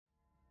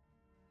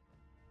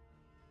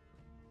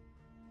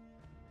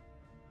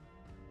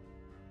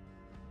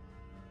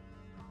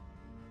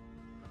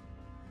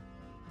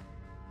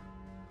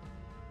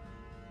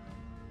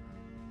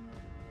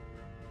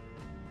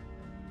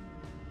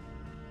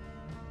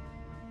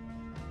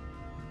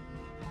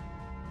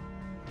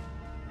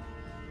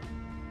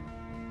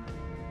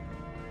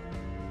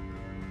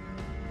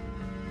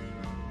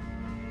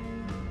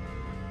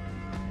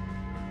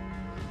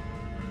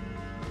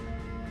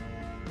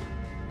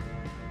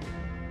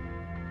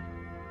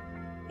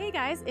Hey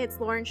guys, it's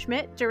Lauren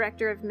Schmidt,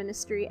 Director of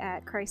Ministry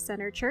at Christ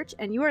Centered Church,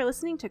 and you are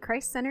listening to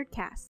Christ Centered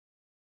Cast.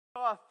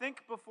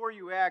 Think Before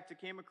You Act. It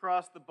came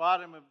across the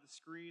bottom of the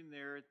screen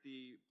there at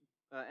the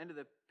end of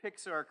the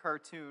Pixar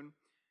cartoon,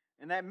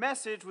 and that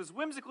message was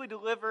whimsically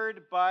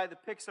delivered by the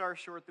Pixar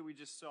short that we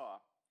just saw.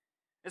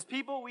 As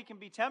people, we can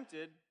be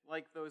tempted,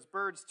 like those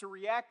birds, to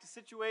react to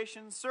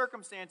situations,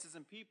 circumstances,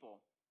 and people.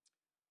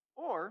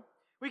 Or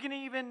we can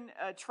even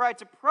try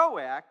to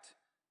proact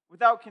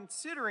without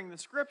considering the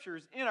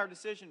scriptures in our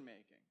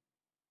decision-making.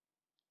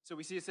 So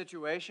we see a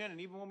situation,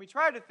 and even when we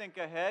try to think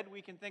ahead,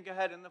 we can think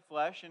ahead in the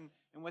flesh and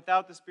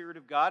without the Spirit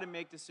of God and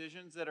make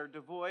decisions that are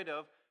devoid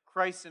of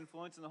Christ's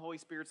influence and the Holy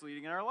Spirit's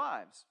leading in our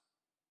lives.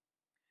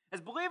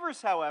 As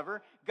believers,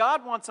 however,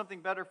 God wants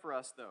something better for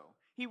us, though.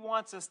 He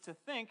wants us to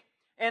think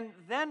and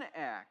then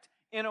act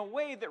in a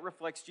way that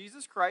reflects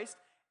Jesus Christ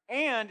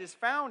and is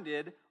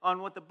founded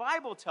on what the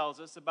Bible tells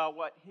us about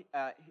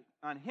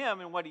on Him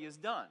and what He has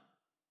done.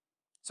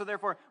 So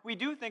therefore, we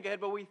do think ahead,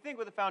 but we think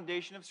with the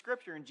foundation of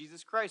Scripture and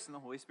Jesus Christ and the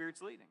Holy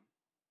Spirit's leading.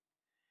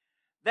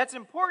 That's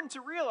important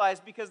to realize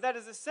because that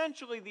is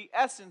essentially the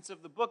essence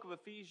of the book of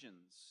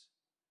Ephesians.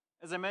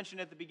 As I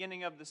mentioned at the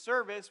beginning of the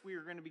service, we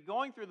are going to be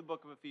going through the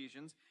book of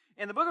Ephesians.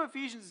 And the book of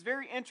Ephesians is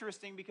very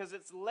interesting because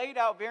it's laid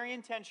out very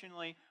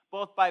intentionally,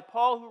 both by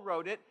Paul who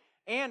wrote it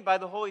and by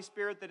the Holy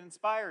Spirit that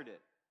inspired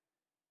it.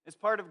 As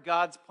part of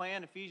God's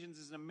plan, Ephesians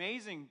is an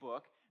amazing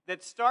book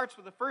that starts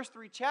with the first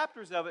 3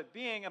 chapters of it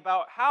being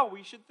about how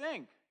we should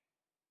think.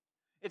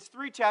 It's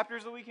 3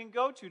 chapters that we can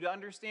go to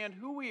understand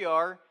who we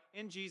are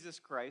in Jesus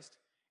Christ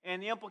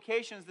and the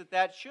implications that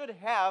that should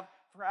have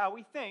for how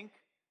we think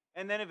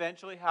and then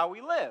eventually how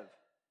we live,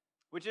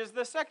 which is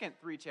the second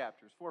 3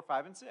 chapters, 4,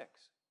 5, and 6.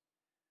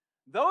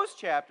 Those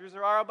chapters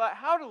are about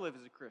how to live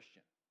as a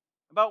Christian,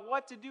 about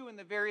what to do in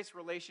the various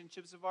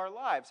relationships of our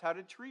lives, how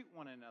to treat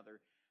one another,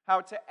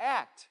 how to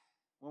act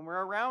when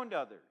we're around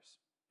others.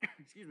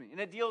 Excuse me.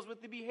 And it deals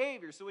with the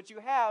behavior. So what you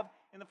have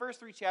in the first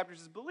 3 chapters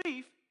is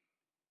belief,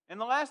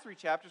 and the last 3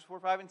 chapters, 4,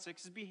 5, and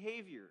 6, is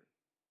behavior.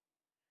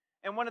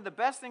 And one of the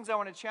best things I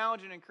want to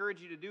challenge and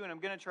encourage you to do, and I'm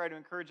going to try to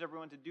encourage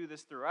everyone to do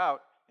this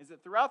throughout, is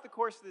that throughout the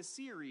course of this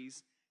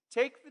series,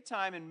 take the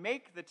time and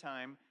make the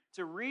time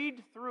to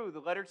read through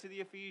the letter to the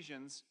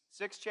Ephesians,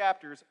 6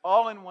 chapters,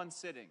 all in one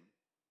sitting.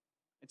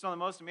 It's one of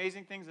the most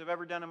amazing things I've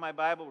ever done in my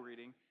Bible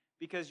reading,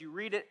 because you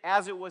read it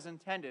as it was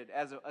intended,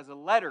 as a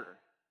letter,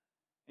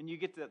 and you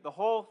get the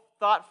whole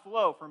thought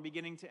flow from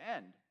beginning to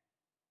end.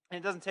 And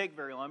it doesn't take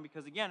very long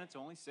because, again, it's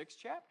only 6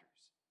 chapters.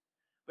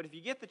 But if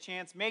you get the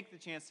chance, make the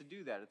chance to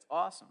do that. It's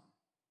awesome.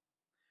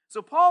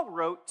 So Paul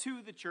wrote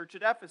to the church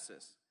at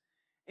Ephesus,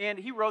 and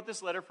he wrote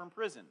this letter from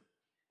prison.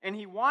 And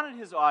he wanted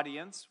his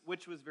audience,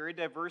 which was very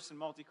diverse and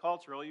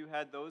multicultural. You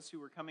had those who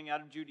were coming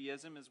out of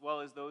Judaism as well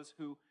as those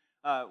who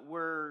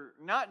were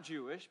not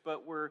Jewish,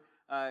 but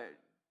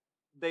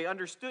they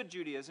understood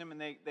Judaism, and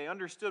they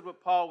understood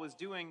what Paul was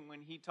doing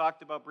when he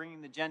talked about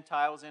bringing the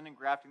Gentiles in and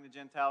grafting the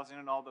Gentiles in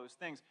and all those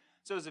things.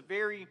 So it was a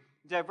very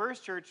diverse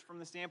church from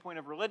the standpoint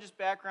of religious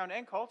background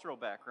and cultural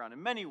background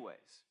in many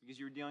ways, because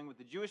you were dealing with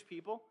the Jewish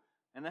people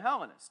and the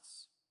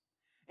Hellenists.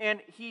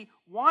 And he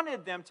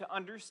wanted them to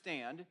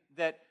understand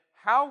that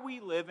how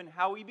we live and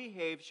how we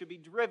behave should be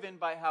driven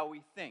by how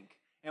we think,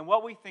 and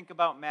what we think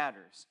about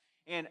matters.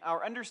 And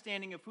our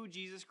understanding of who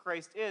Jesus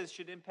Christ is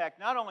should impact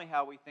not only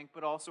how we think,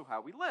 but also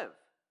how we live.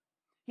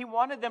 He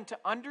wanted them to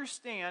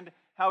understand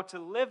how to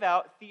live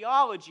out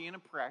theology in a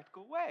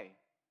practical way.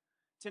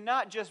 To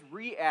not just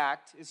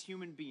react as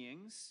human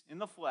beings in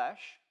the flesh,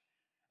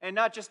 and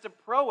not just to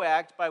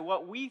proact by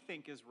what we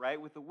think is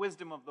right with the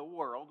wisdom of the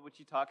world, which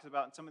he talks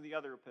about in some of the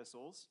other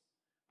epistles,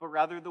 but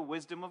rather the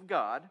wisdom of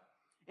God.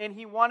 And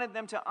he wanted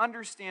them to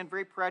understand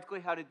very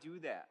practically how to do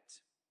that.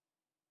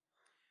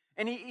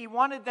 And he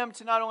wanted them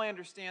to not only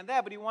understand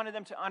that, but he wanted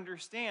them to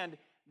understand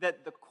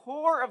that the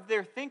core of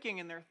their thinking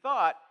and their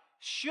thought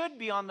should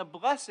be on the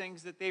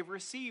blessings that they've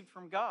received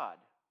from God.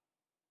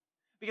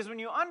 Because when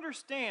you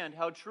understand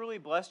how truly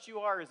blessed you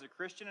are as a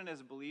Christian and as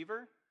a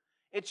believer,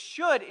 it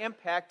should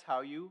impact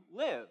how you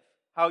live,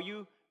 how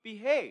you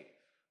behave.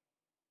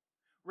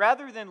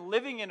 Rather than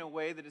living in a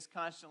way that is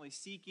constantly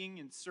seeking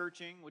and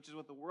searching, which is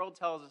what the world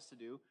tells us to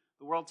do,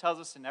 the world tells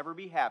us to never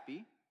be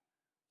happy,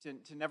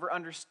 to never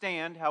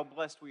understand how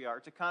blessed we are,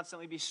 to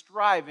constantly be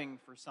striving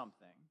for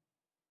something.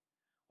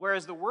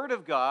 Whereas the Word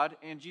of God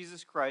and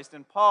Jesus Christ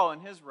and Paul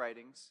in his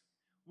writings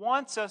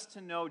wants us to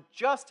know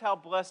just how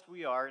blessed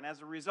we are, and as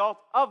a result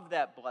of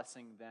that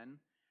blessing then,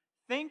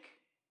 think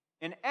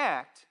and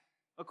act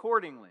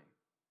accordingly.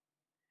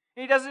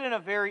 And he does it in a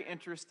very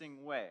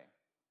interesting way.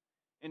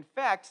 In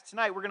fact,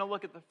 tonight we're going to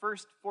look at the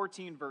first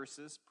 14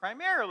 verses,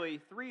 primarily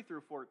 3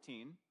 through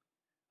 14,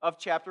 of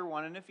chapter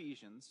 1 in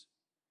Ephesians.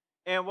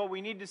 And what we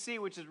need to see,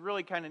 which is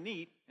really kind of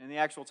neat, and the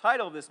actual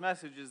title of this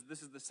message is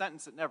This is the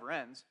Sentence That Never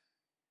Ends,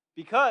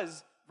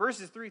 because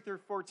verses 3 through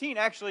 14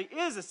 actually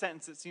is a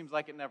sentence that seems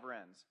like it never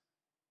ends.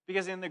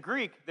 Because in the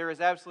Greek, there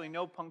is absolutely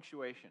no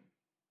punctuation.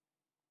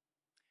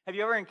 Have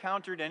you ever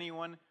encountered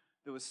anyone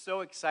that was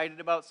so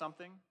excited about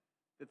something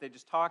that they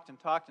just talked and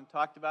talked and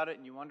talked about it,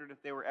 and you wondered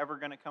if they were ever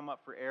going to come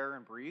up for air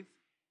and breathe?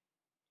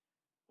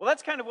 Well,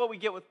 that's kind of what we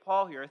get with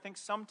Paul here. I think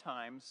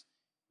sometimes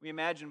we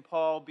imagine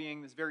Paul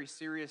being this very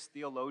serious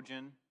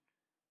theologian.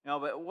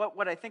 But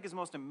what I think is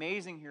most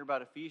amazing here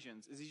about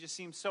Ephesians is he just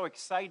seems so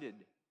excited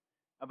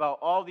about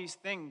all these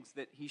things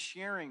that he's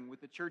sharing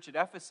with the church at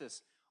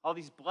Ephesus, all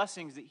these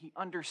blessings that he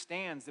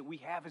understands that we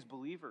have as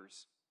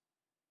believers.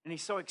 And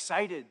he's so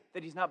excited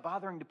that he's not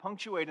bothering to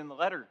punctuate in the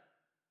letter.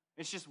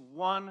 It's just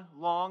one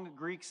long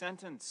Greek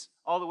sentence,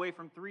 all the way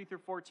from 3 through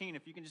 14,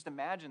 if you can just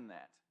imagine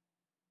that.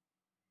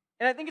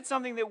 And I think it's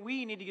something that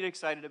we need to get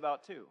excited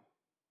about too.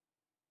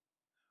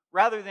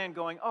 Rather than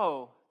going,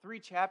 3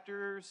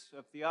 chapters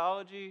of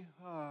theology,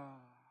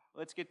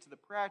 let's get to the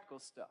practical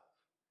stuff.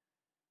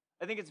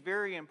 I think it's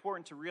very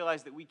important to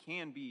realize that we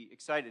can be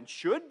excited and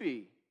should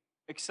be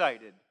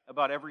excited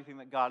about everything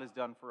that God has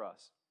done for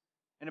us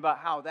and about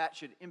how that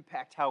should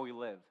impact how we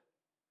live.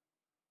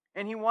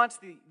 And he wants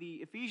the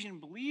Ephesian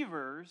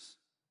believers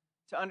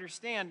to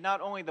understand not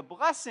only the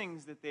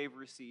blessings that they've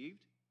received,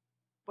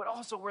 but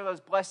also where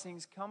those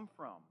blessings come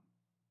from.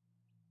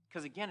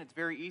 Because again, it's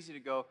very easy to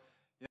go.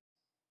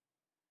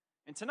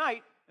 And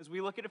tonight, as we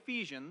look at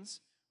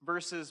Ephesians,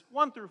 verses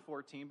 1 through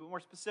 14, but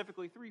more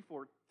specifically 3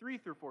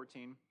 through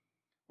 14,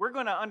 we're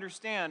going to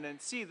understand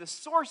and see the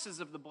sources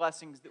of the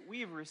blessings that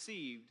we've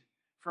received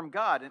from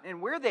God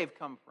and where they've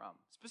come from,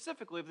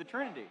 specifically of the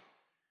Trinity,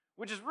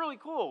 which is really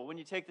cool when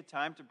you take the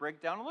time to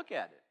break down and look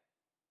at it.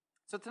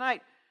 So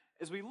tonight,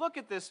 as we look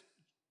at this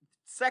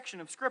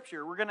section of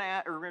Scripture, we're going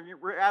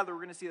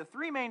to see the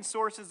 3 main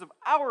sources of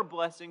our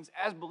blessings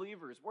as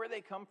believers, where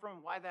they come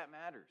from, why that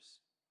matters,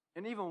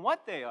 and even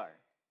what they are.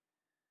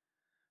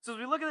 So as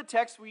we look at the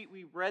text,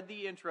 we read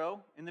the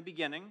intro in the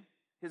beginning,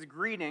 his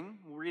greeting.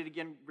 We'll read it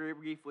again very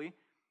briefly.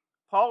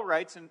 Paul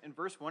writes in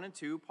verse 1 and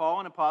 2, Paul,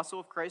 an apostle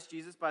of Christ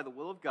Jesus by the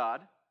will of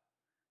God,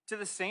 to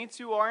the saints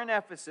who are in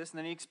Ephesus, and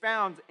then he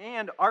expounds,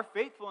 and are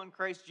faithful in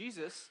Christ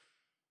Jesus.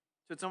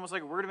 So it's almost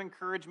like a word of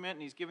encouragement,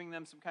 and he's giving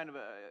them some kind of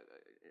a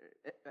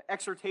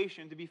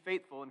exhortation to be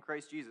faithful in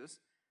Christ Jesus.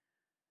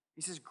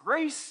 He says,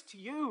 grace to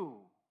you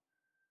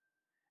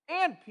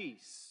and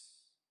peace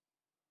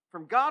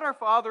from God our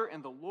Father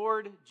and the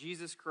Lord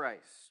Jesus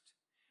Christ.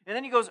 And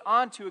then he goes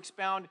on to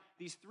expound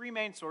these 3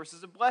 main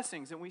sources of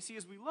blessings. And we see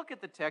as we look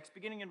at the text,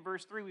 beginning in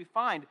verse 3, we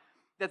find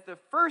that the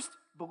first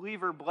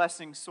believer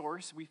blessing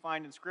source we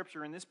find in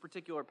Scripture in this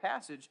particular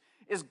passage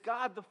is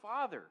God the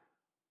Father.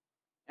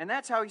 And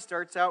that's how he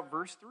starts out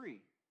verse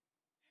 3.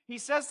 He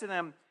says to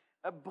them,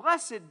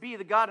 blessed be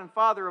the God and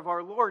Father of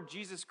our Lord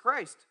Jesus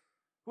Christ,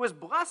 who has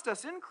blessed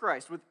us in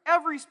Christ with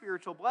every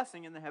spiritual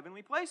blessing in the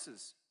heavenly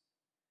places,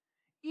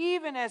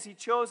 even as he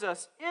chose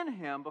us in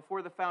him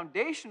before the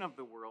foundation of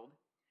the world,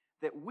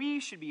 that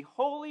we should be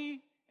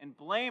holy and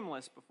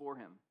blameless before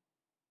him.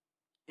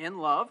 In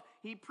love,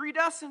 he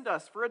predestined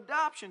us for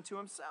adoption to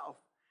himself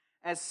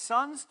as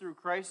sons through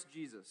Christ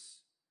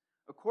Jesus,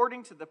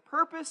 according to the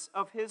purpose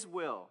of his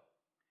will,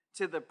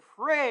 to the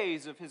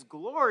praise of his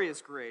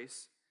glorious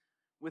grace,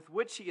 with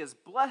which he has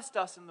blessed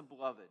us in the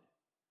beloved.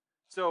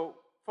 So,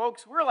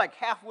 folks, we're like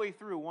halfway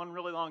through one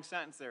really long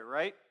sentence there,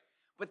 right?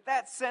 But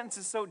that sentence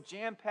is so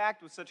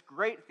jam-packed with such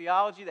great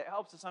theology that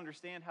helps us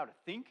understand how to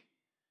think,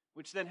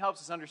 which then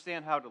helps us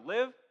understand how to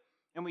live.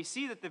 And we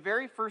see that the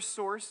very first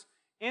source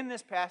in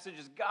this passage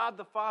is God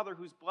the Father,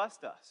 who's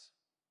blessed us.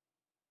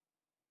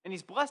 And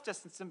he's blessed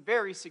us in some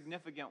very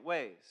significant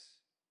ways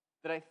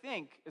that I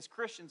think, as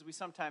Christians, we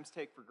sometimes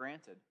take for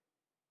granted.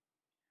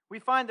 We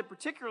find the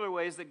particular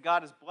ways that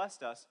God has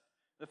blessed us.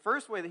 The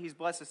first way that he's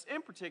blessed us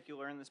in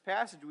particular in this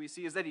passage we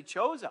see is that he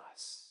chose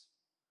us.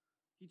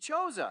 He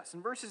chose us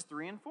in verses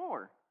 3 and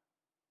 4.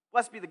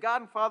 Blessed be the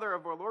God and Father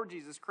of our Lord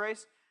Jesus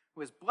Christ,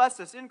 who has blessed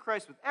us in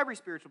Christ with every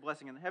spiritual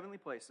blessing in the heavenly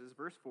places.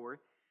 Verse 4,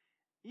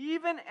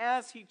 even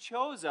as he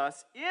chose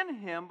us in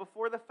him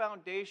before the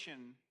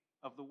foundation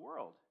of the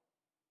world.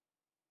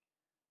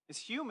 As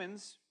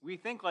humans, we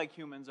think like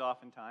humans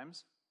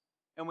oftentimes,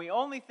 and we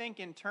only think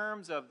in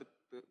terms of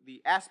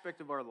the aspect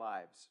of our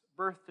lives,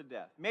 birth to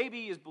death.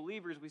 Maybe as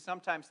believers, we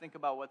sometimes think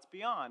about what's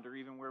beyond, or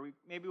even where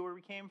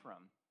we came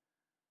from.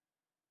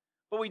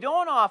 But we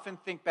don't often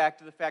think back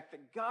to the fact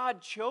that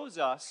God chose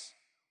us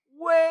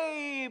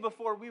way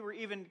before we were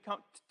even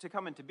to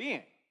come into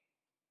being.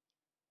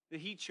 That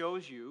he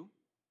chose you,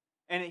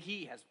 and that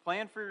he has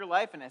planned for your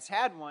life and has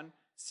had one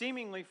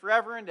seemingly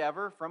forever and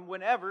ever from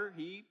whenever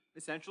he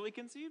essentially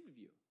conceived of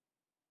you.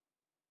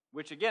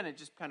 Which again, it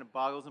just kind of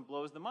boggles and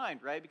blows the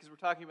mind, right? Because we're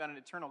talking about an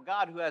eternal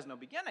God who has no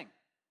beginning.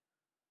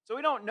 So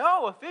we don't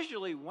know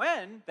officially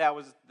when that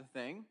was the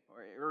thing,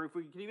 or if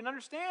we can even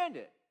understand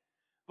it.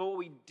 But what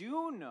we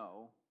do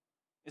know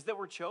is that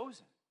we're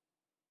chosen,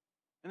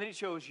 and that he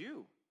chose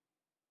you.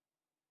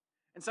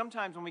 And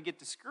sometimes when we get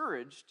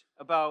discouraged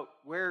about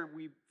where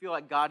we feel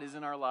like God is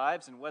in our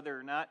lives and whether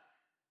or not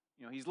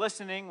he's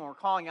listening when we're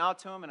calling out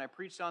to him, and I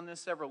preached on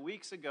this several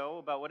weeks ago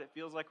about what it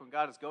feels like when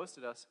God has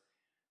ghosted us,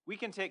 we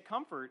can take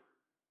comfort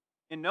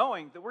in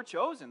knowing that we're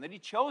chosen, that he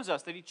chose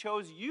us, that he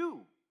chose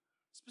you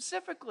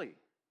specifically.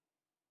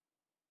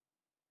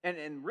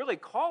 and really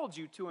called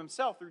you to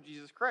himself through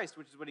Jesus Christ,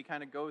 which is what he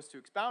kind of goes to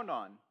expound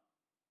on.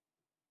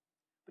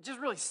 But just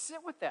really sit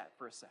with that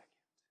for a second.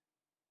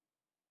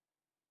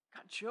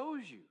 God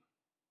chose you.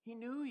 He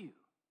knew you.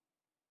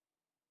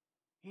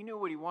 He knew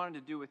what he wanted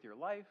to do with your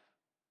life.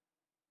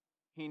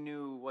 He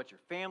knew what your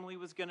family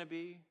was going to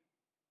be.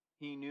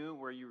 He knew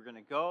where you were going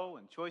to go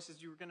and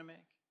choices you were going to make.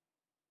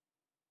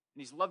 And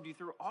he's loved you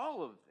through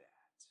all of that.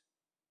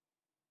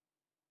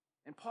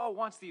 And Paul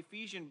wants the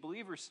Ephesian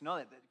believers to know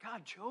that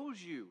God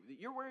chose you, that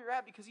you're where you're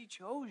at because he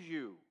chose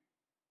you.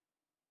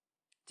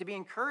 To be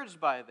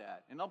encouraged by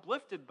that and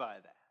uplifted by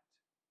that.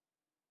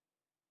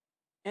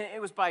 And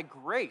it was by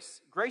grace.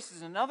 Grace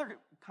is another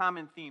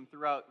common theme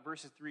throughout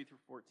verses 3 through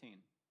 14.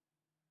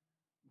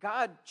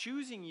 God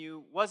choosing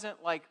you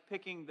wasn't like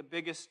picking the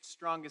biggest,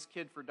 strongest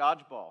kid for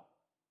dodgeball.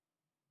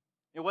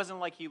 It wasn't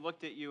like he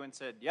looked at you and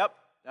said, yep,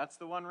 that's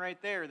the one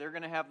right there. They're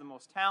going to have the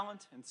most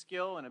talent and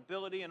skill and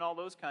ability and all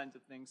those kinds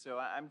of things, so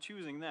I'm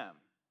choosing them.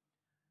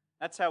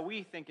 That's how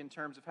we think in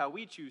terms of how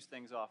we choose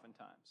things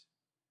oftentimes.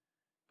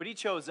 But he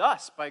chose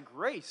us by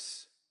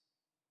grace,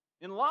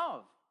 in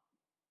love,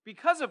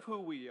 because of who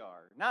we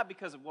are, not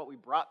because of what we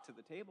brought to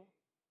the table,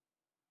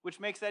 which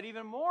makes that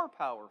even more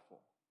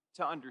powerful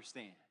to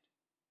understand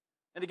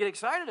and to get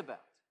excited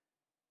about.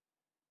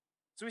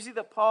 So we see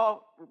that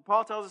Paul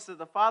tells us that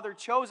the Father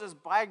chose us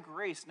by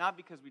grace, not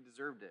because we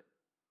deserved it.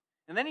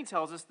 And then he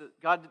tells us that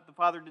God, the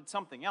Father, did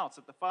something else,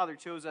 that the Father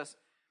chose us,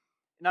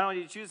 not only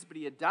did he choose us, but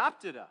he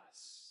adopted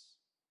us.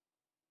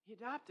 He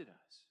adopted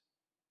us.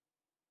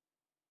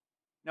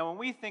 Now, when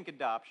we think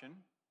adoption,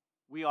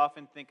 we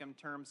often think in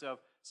terms of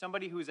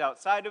somebody who's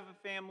outside of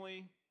a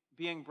family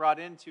being brought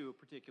into a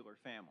particular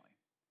family.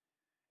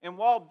 And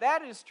while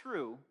that is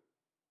true,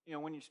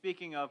 when you're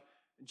speaking of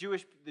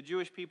the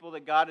Jewish people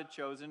that God had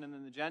chosen and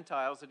then the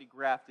Gentiles that he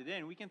grafted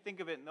in, we can think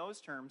of it in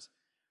those terms.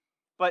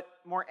 But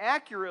more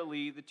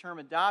accurately, the term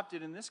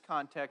adopted in this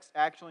context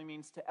actually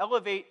means to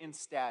elevate in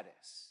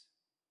status.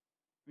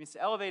 It means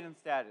to elevate in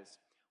status.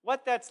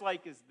 What that's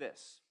like is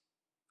this.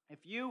 If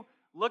you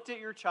looked at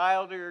your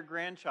child or your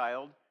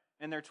grandchild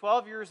and they're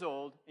 12 years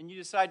old and you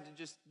decide to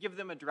just give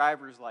them a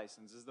driver's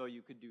license as though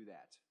you could do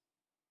that,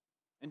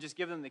 and just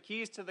give them the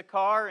keys to the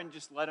car and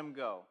just let them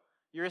go,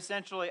 you're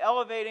essentially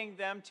elevating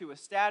them to a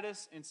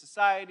status in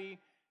society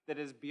that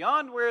is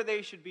beyond where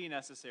they should be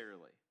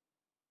necessarily.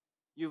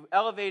 You've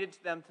elevated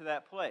them to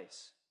that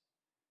place.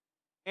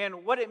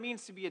 And what it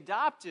means to be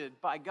adopted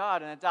by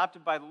God and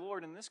adopted by the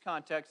Lord in this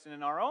context and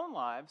in our own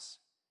lives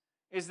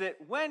is that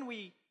when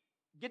we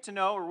get to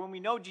know or when we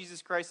know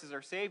Jesus Christ as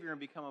our Savior and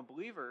become a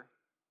believer,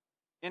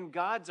 in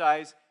God's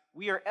eyes,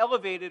 we are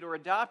elevated or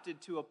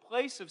adopted to a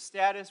place of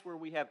status where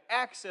we have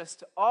access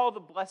to all the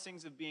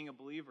blessings of being a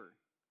believer.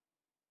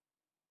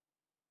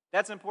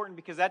 That's important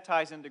because that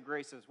ties into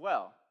grace as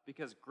well.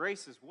 Because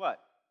grace is what?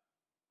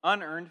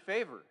 Unearned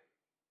favor.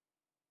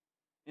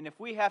 And if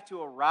we have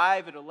to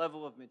arrive at a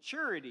level of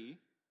maturity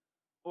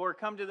or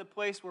come to the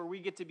place where we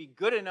get to be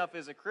good enough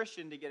as a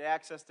Christian to get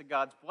access to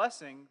God's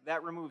blessing,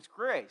 that removes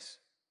grace,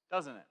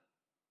 doesn't it?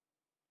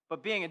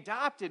 But being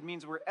adopted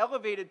means we're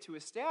elevated to a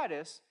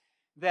status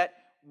that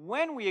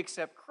when we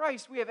accept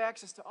Christ, we have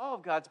access to all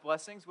of God's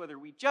blessings, whether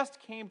we just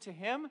came to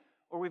him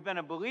or we've been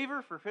a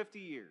believer for 50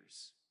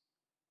 years.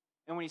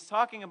 And when he's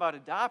talking about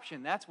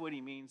adoption, that's what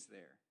he means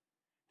there.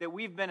 That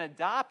we've been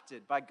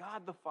adopted by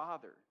God the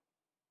Father.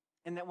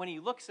 And that when he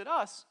looks at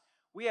us,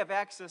 we have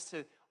access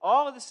to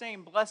all of the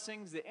same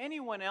blessings that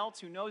anyone else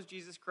who knows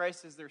Jesus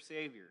Christ as their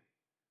Savior.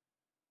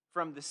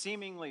 From the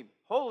seemingly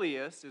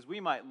holiest, as we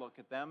might look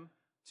at them,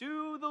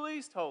 to the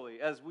least holy,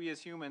 as we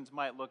as humans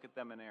might look at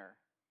them in error.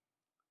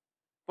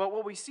 But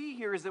what we see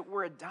here is that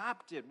we're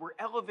adopted, we're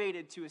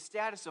elevated to a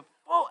status of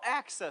full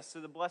access to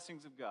the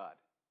blessings of God,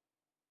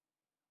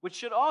 which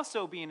should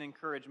also be an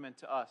encouragement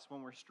to us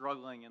when we're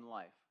struggling in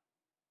life,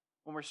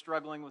 when we're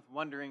struggling with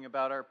wondering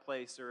about our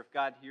place or if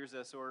God hears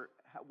us or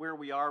where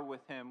we are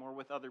with him or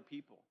with other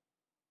people.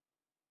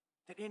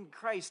 That in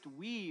Christ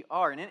we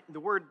are, and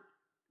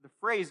the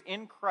phrase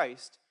in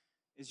Christ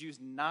is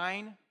used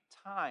 9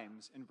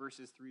 times in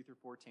verses 3 through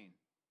 14.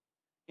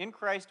 In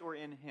Christ or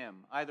in him,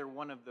 either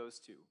one of those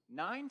two.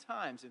 9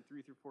 times in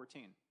 3 through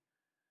 14.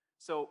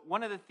 So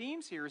one of the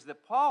themes here is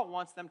that Paul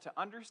wants them to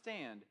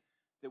understand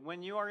that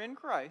when you are in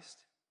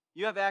Christ,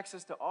 you have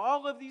access to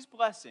all of these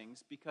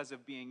blessings because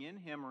of being in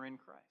him or in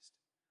Christ.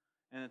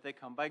 And that they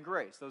come by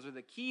grace. Those are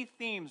the key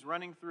themes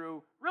running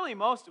through really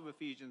most of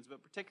Ephesians,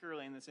 but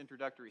particularly in this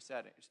introductory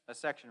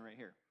section right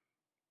here.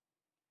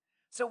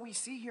 So we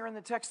see here in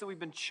the text that we've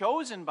been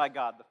chosen by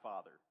God the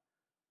Father.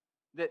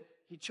 That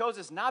he chose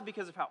us not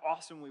because of how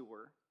awesome we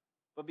were,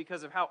 but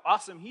because of how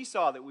awesome he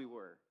saw that we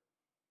were.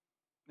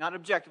 Not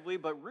objectively,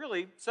 but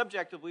really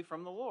subjectively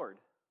from the Lord.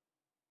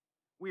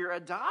 We are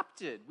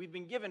adopted. We've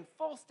been given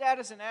full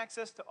status and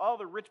access to all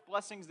the rich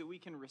blessings that we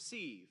can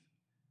receive.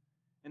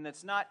 And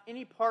that's not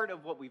any part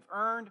of what we've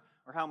earned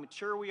or how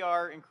mature we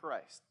are in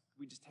Christ.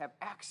 We just have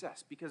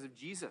access because of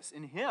Jesus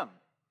in him.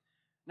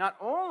 Not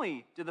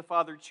only did the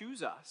Father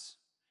choose us,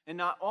 and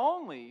not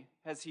only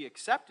has he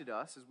accepted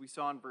us, as we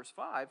saw in verse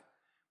 5,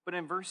 But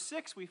in verse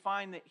 6, we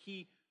find that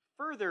he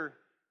further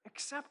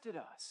accepted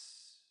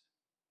us.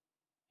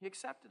 He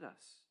accepted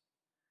us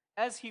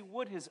as he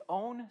would his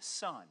own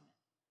Son,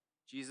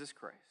 Jesus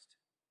Christ.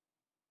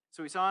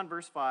 So we saw in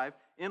verse 5,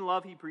 in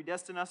love he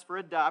predestined us for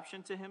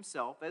adoption to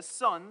himself as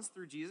sons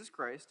through Jesus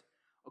Christ,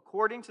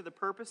 according to the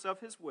purpose of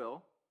his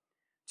will,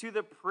 to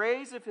the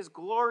praise of his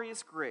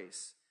glorious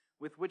grace,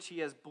 with which he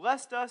has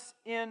blessed us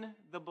in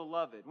the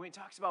beloved. When he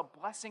talks about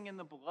blessing in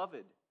the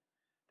beloved,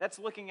 that's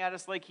looking at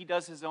us like he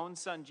does his own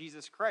Son,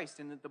 Jesus Christ,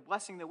 and that the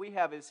blessing that we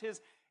have is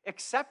his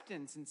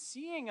acceptance and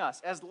seeing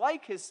us as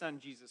like his Son,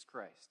 Jesus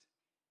Christ.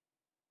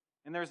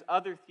 And there's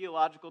other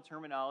theological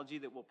terminology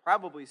that we'll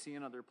probably see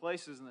in other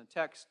places in the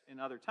text in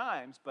other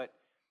times, but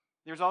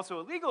there's also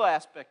a legal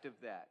aspect of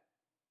that,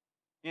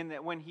 in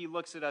that when he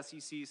looks at us, he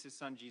sees his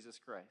Son, Jesus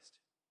Christ.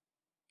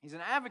 He's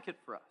an advocate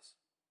for us.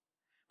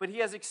 But he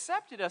has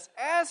accepted us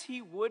as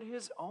he would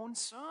his own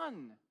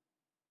Son.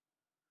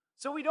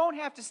 So we don't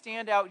have to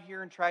stand out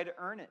here and try to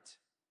earn it,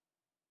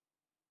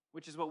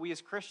 which is what we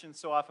as Christians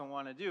so often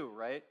want to do,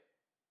 right?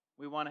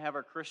 We want to have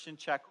our Christian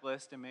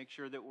checklist and make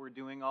sure that we're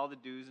doing all the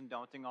do's and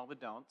don'ting all the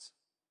don'ts.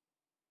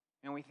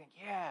 And we think,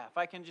 yeah, if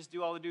I can just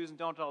do all the do's and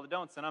don't all the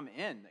don'ts, then I'm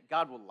in, that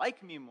God will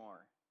like me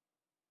more.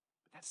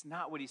 But that's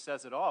not what he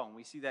says at all, and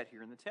we see that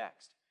here in the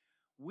text.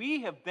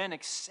 We have been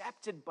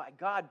accepted by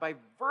God by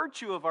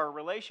virtue of our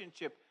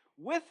relationship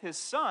with his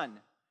Son,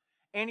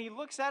 and he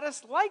looks at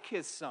us like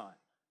his Son,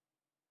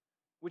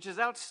 which is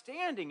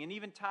outstanding and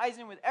even ties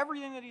in with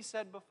everything that he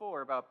said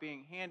before about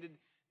being handed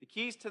the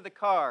keys to the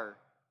car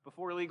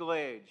before legal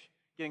age,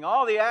 getting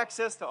all the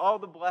access to all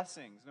the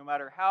blessings, no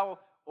matter how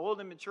old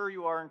and mature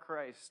you are in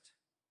Christ.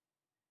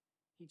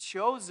 He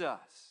chose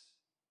us.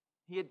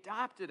 He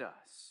adopted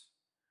us.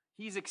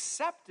 He's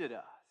accepted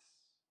us.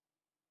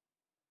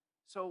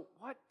 So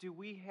what do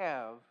we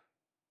have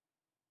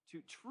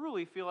to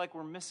truly feel like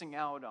we're missing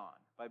out on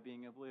by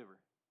being a believer?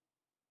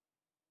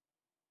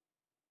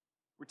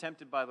 We're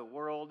tempted by the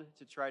world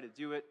to try to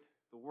do it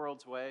the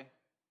world's way,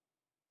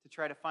 to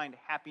try to find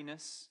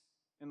happiness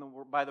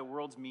by the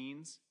world's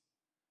means,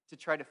 to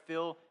try to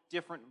fill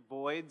different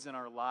voids in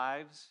our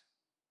lives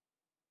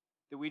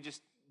that we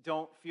just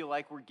don't feel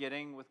like we're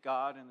getting with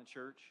God and the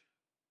church.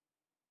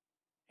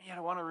 And yet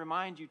I want to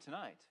remind you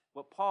tonight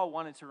what Paul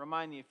wanted to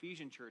remind the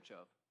Ephesian church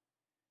of,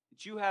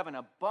 that you have an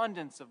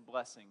abundance of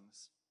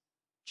blessings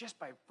just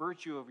by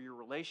virtue of your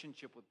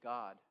relationship with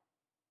God.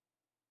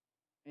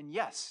 And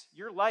yes,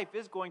 your life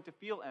is going to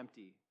feel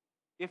empty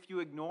if you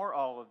ignore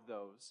all of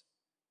those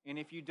and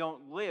if you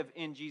don't live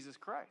in Jesus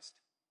Christ,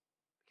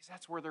 because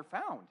that's where they're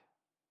found.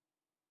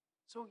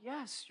 So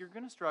yes, you're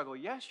going to struggle.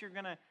 Yes, you're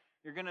going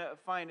to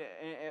find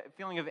a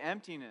feeling of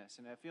emptiness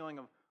and a feeling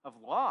of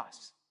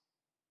loss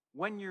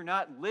when you're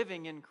not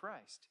living in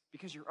Christ,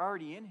 because you're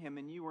already in him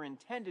and you were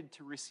intended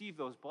to receive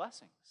those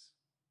blessings.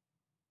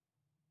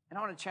 And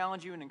I want to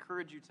challenge you and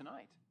encourage you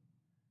tonight.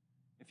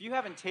 If you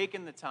haven't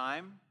taken the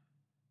time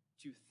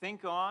to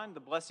think on the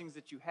blessings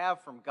that you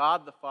have from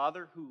God the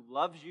Father, who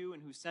loves you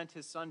and who sent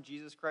his Son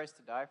Jesus Christ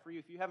to die for you,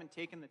 if you haven't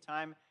taken the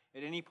time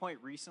at any point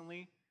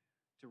recently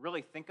to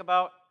really think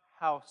about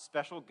how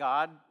special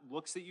God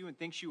looks at you and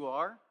thinks you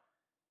are,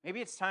 maybe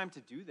it's time to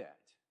do that.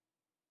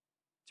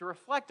 To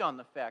reflect on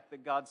the fact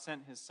that God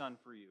sent his Son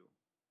for you,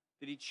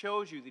 that he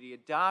chose you, that he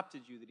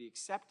adopted you, that he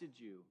accepted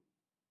you.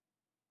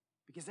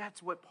 Because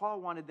that's what Paul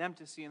wanted them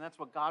to see, and that's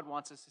what God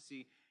wants us to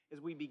see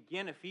as we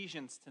begin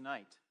Ephesians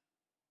tonight.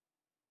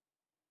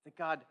 That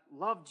God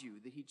loved you,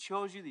 that he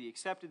chose you, that he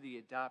accepted, that he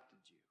adopted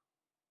you.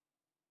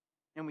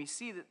 And we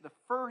see that the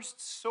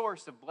first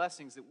source of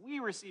blessings that we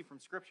receive from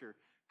Scripture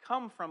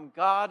come from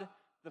God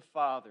the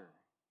Father.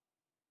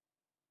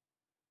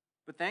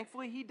 But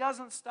thankfully, he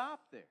doesn't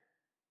stop there.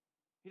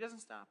 He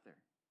doesn't stop there.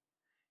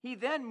 He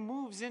then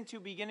moves into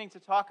beginning to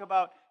talk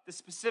about the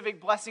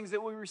specific blessings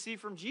that we receive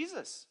from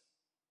Jesus.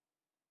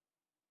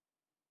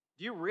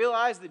 Do you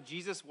realize that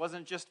Jesus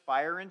wasn't just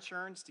fire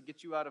insurance to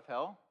get you out of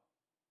hell?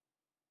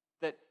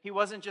 That he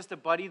wasn't just a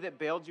buddy that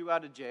bailed you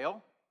out of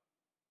jail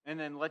and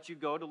then let you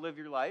go to live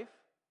your life?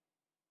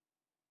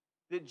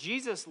 That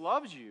Jesus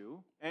loves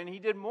you, and he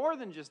did more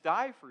than just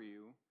die for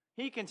you.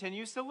 He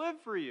continues to live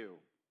for you.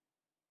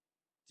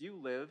 Do you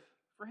live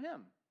for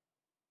him?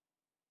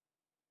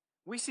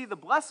 We see the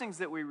blessings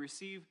that we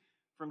receive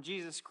from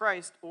Jesus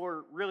Christ,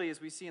 or really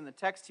as we see in the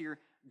text here,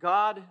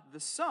 God the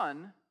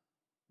Son.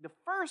 The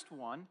first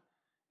one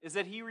is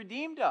that he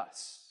redeemed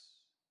us.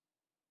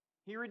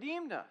 He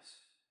redeemed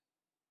us.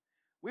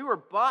 We were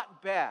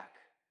bought back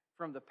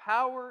from the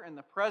power and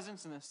the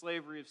presence and the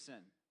slavery of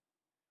sin.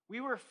 We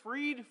were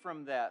freed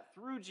from that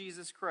through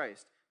Jesus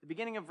Christ. The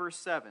beginning of verse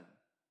 7.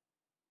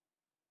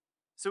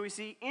 So we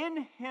see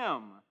in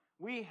him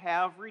we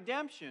have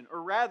redemption,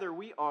 or rather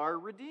we are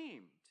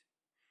redeemed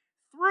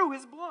through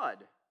his blood,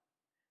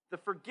 the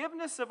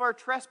forgiveness of our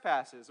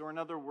trespasses, or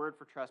another word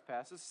for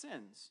trespasses,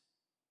 sins.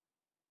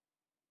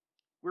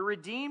 We're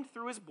redeemed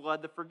through his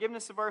blood, the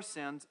forgiveness of our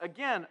sins,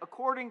 again,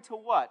 according to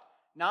what?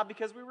 Not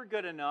because we were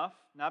good enough,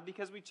 not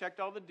because we checked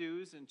all the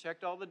do's and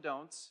checked all the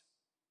don'ts,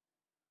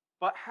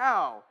 but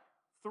how?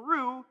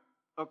 through,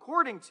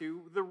 according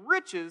to, the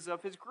riches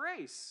of his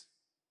grace.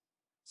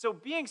 So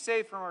being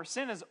saved from our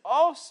sin is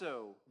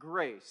also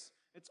grace.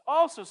 It's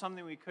also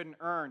something we couldn't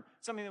earn,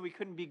 something that we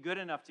couldn't be good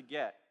enough to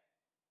get.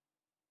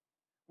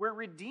 We're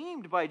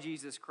redeemed by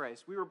Jesus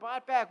Christ. We were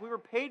bought back. We were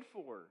paid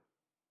for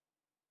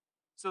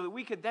so that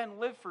we could then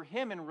live for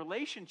him in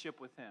relationship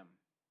with him.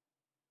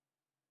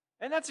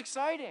 And that's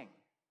exciting.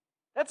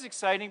 That's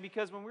exciting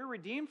because when we're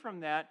redeemed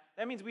from that,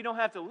 that means we don't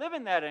have to live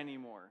in that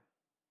anymore.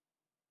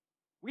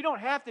 We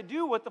don't have to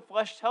do what the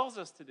flesh tells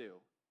us to do.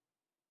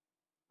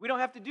 We don't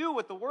have to do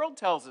what the world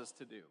tells us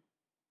to do.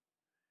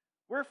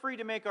 We're free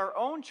to make our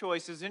own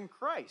choices in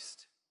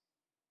Christ.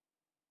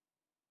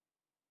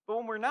 But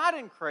when we're not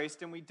in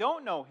Christ and we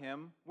don't know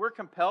him, we're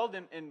compelled,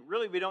 and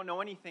really we don't know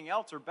anything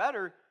else or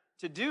better,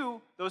 to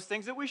do those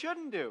things that we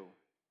shouldn't do.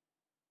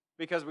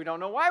 Because we don't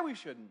know why we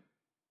shouldn't.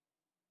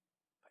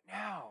 But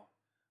now,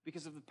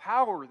 because of the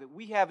power that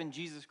we have in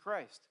Jesus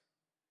Christ,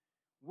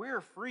 we're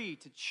free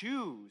to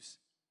choose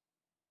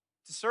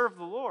to serve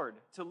the Lord,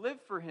 to live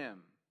for him,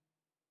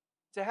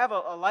 to have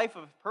a life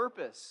of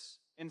purpose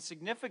and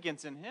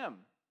significance in him,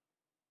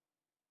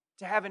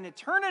 to have an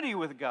eternity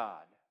with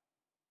God.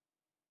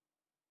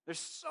 There's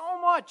so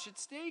much at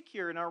stake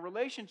here in our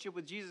relationship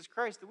with Jesus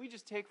Christ that we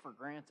just take for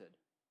granted.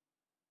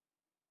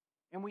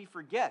 And we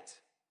forget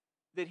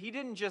that he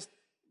didn't just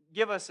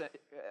give us a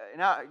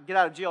get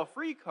out of jail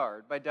free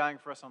card by dying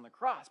for us on the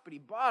cross, but he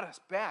bought us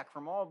back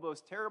from all of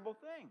those terrible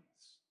things.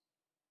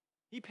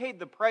 He paid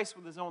the price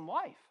with his own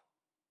life.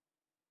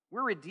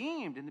 We're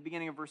redeemed in the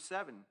beginning of verse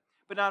 7.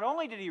 But not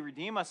only did he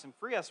redeem us and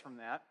free us from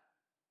that,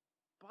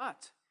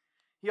 but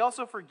he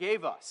also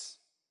forgave us.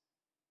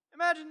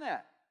 Imagine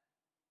that.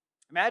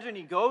 Imagine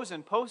he goes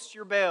and posts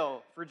your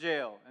bail for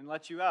jail and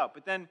lets you out,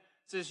 but then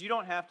says, you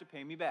don't have to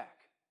pay me back.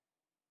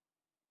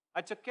 I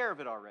took care of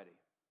it already.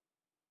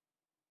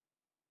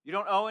 You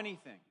don't owe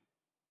anything.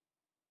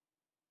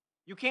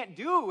 You can't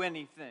do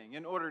anything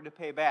in order to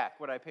pay back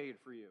what I paid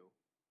for you.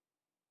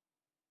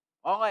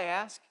 All I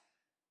ask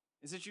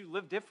is that you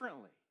live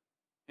differently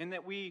and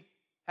that we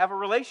have a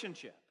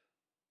relationship.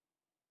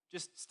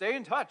 Just stay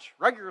in touch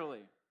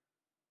regularly.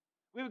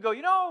 We would go,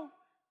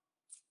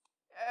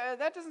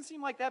 that doesn't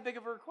seem like that big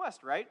of a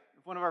request, right?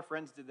 If one of our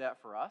friends did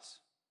that for us,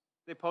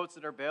 they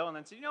posted our bail and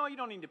then said, you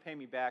don't need to pay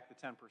me back the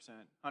 10%,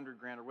 100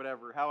 grand or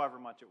whatever, however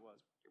much it was.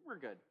 We're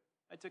good.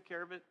 I took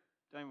care of it.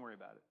 Don't even worry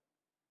about it.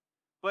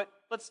 But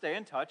let's stay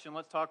in touch and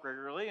let's talk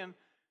regularly and,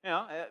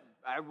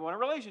 I want a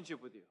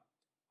relationship with you.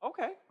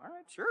 Okay, all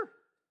right, sure.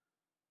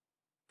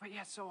 But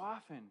yet so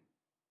often,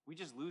 we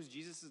just lose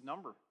Jesus'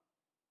 number.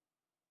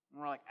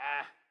 And we're like,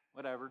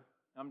 whatever.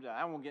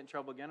 I won't get in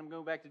trouble again. I'm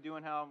going back to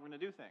doing how I'm going to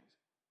do things.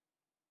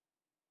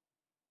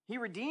 He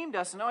redeemed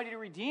us, and not only did he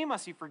redeem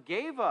us, he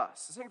forgave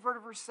us. The second part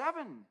of verse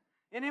 7.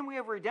 In him we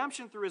have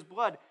redemption through his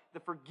blood, the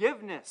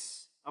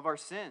forgiveness of our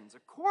sins,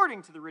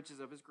 according to the riches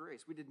of his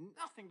grace. We did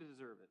nothing to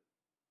deserve it.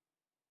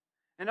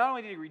 And not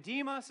only did he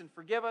redeem us and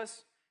forgive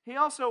us, he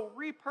also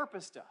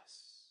repurposed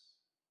us.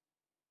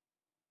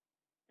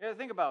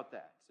 Think about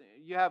that.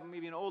 You have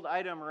maybe an old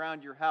item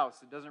around your house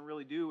that doesn't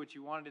really do what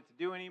you wanted it to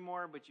do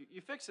anymore, but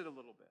you fix it a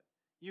little bit.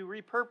 You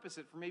repurpose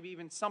it for maybe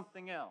even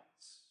something else.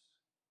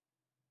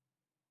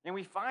 And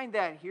we find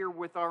that here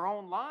with our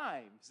own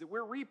lives, that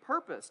we're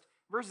repurposed.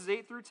 Verses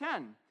 8 through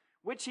 10,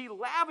 which he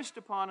lavished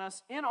upon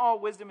us in all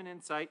wisdom and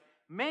insight,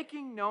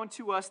 making known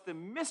to us the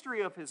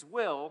mystery of his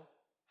will.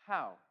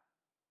 How?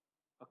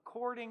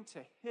 According to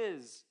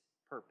his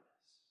purpose.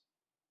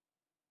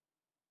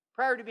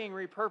 Prior to being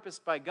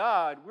repurposed by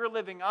God, we're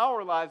living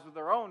our lives with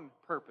our own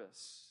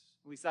purpose.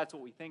 At least that's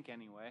what we think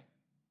anyway.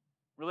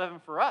 We're living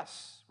for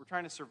us. We're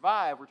trying to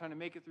survive. We're trying to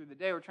make it through the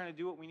day. We're trying to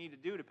do what we need to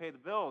do to pay the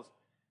bills.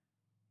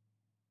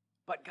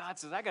 But God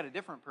says, I got a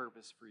different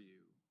purpose for you.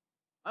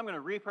 I'm going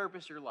to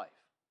repurpose your life.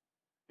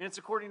 And it's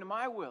according to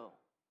my will.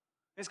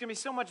 It's going to be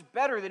so much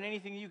better than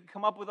anything you could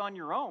come up with on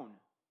your own.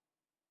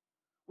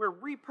 We're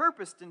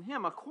repurposed in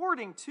him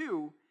according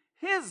to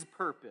his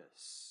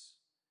purpose,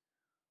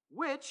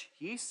 which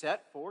he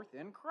set forth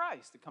in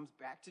Christ. It comes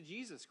back to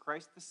Jesus,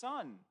 Christ the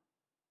Son.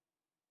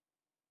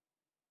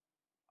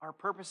 Our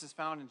purpose is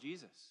found in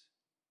Jesus.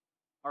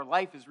 Our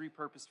life is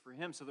repurposed for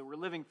him so that we're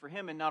living for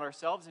him and not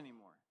ourselves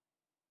anymore.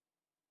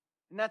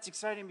 And that's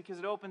exciting because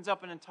it opens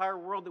up an entire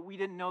world that we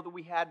didn't know that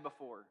we had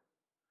before.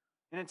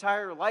 An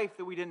entire life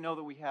that we didn't know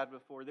that we had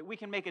before. That we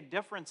can make a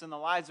difference in the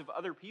lives of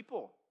other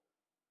people.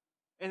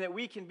 And that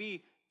we can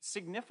be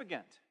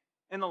significant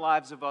in the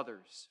lives of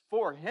others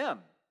for him.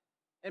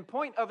 And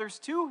point others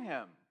to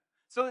him.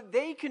 So that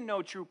they can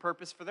know true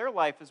purpose for their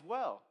life as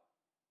well.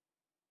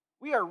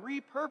 We are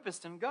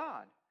repurposed in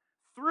God.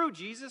 Through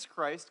Jesus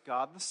Christ,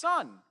 God the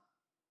Son.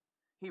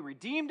 He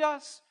redeemed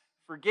us,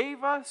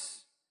 forgave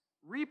us,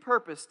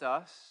 repurposed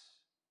us,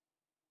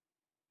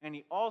 and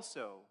he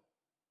also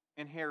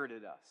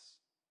inherited us.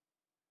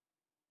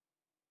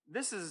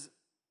 This is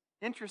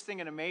interesting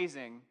and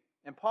amazing,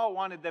 and Paul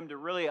wanted them to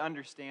really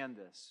understand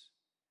this.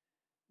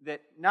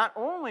 That not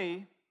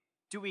only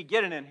do we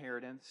get an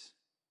inheritance,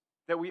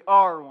 that we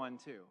are one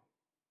too.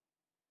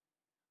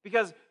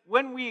 Because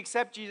when we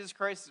accept Jesus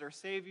Christ as our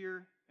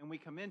Savior and we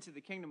come into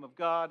the kingdom of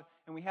God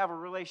and we have a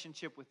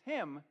relationship with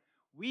Him,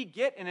 we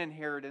get an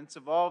inheritance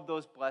of all of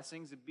those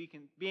blessings of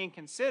being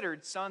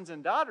considered sons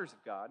and daughters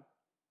of God.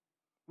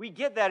 We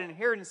get that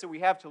inheritance that we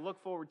have to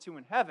look forward to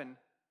in heaven.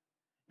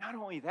 Not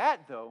only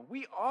that, though,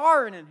 we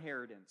are an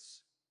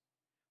inheritance.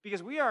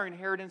 Because we are an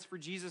inheritance for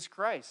Jesus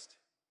Christ.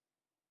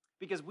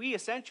 Because we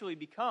essentially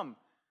become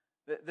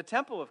the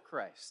temple of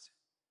Christ.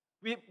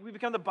 We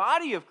become the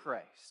body of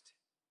Christ.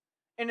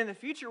 And in the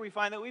future, we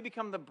find that we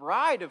become the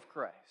bride of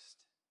Christ.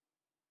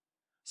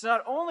 So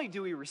not only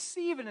do we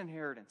receive an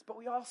inheritance, but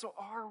we also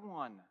are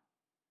one.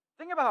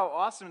 Think about how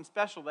awesome and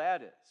special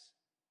that is.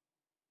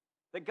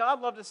 That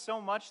God loved us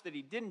so much that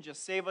He didn't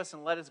just save us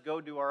and let us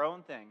go do our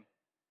own thing.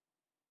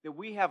 That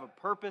we have a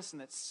purpose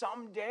and that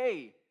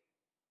someday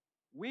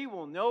we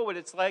will know what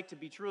it's like to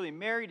be truly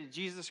married to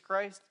Jesus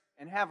Christ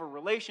and have a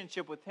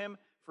relationship with Him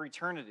for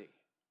eternity.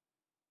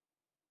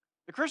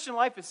 The Christian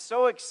life is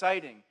so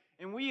exciting,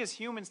 and we as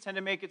humans tend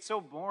to make it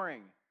so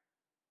boring.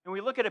 And we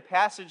look at a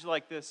passage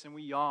like this and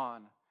we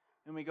yawn.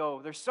 And we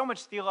go, there's so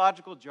much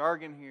theological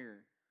jargon here.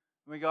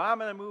 And we go, I'm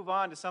going to move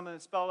on to something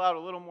that's spelled out a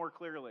little more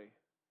clearly.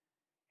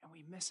 And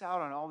we miss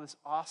out on all this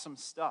awesome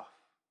stuff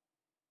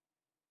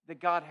that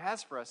God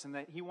has for us and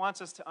that He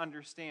wants us to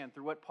understand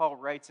through what Paul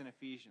writes in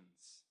Ephesians.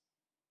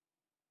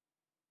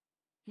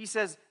 He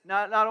says,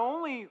 not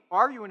only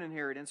are you an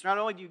inheritance, not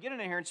only do you get an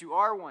inheritance, you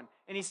are one.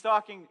 And he's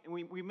talking,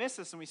 and we miss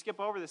this and we skip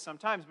over this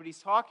sometimes, but he's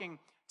talking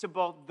to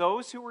both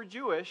those who were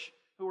Jewish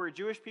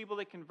people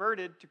that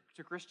converted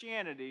to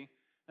Christianity.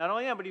 Not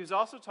only them, but he was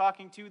also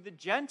talking to the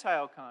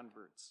Gentile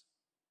converts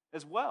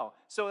as well.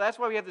 So that's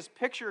why we have this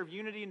picture of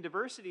unity and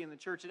diversity in the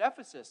church at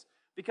Ephesus,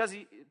 because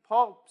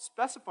Paul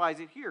specifies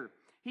it here.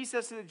 He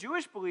says to the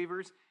Jewish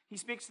believers, he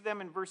speaks to them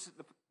in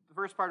the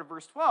first part of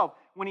verse 12,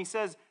 when he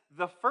says,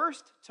 the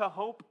first to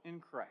hope in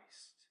Christ.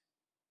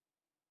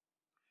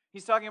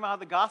 He's talking about how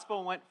the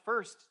gospel went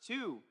first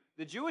to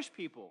the Jewish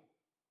people,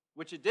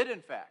 which it did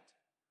in fact.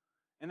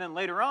 And then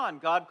later on,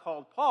 God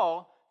called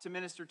Paul to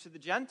minister to the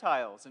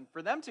Gentiles and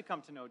for them to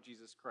come to know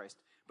Jesus Christ.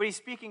 But he's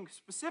speaking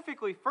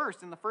specifically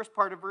first in the first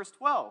part of verse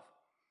 12.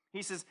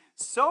 He says,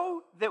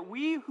 so that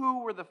we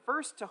who were the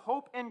first to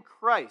hope in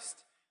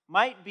Christ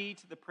might be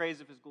to the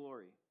praise of His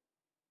glory.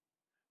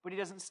 But he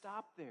doesn't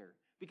stop there,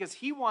 because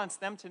he wants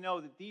them to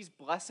know that these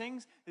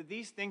blessings, that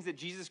these things that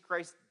Jesus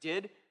Christ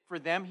did for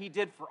them, He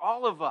did for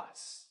all of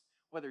us,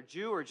 whether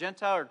Jew or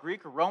Gentile or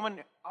Greek or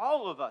Roman,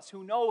 all of us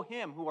who know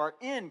Him, who are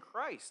in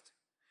Christ.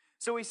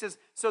 So he says,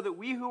 so that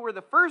we who were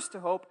the first to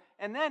hope,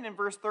 and then in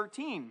verse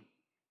 13,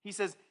 he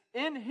says,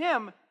 in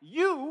Him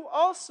you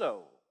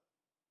also.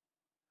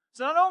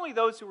 So not only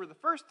those who were the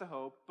first to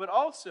hope, but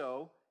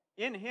also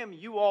in Him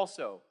you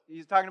also.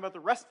 He's talking about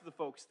the rest of the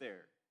folks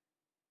there.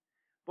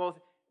 Both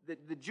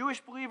the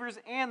Jewish believers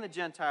and the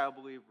Gentile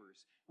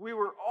believers. We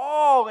were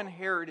all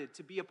inherited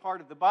to be a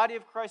part of the body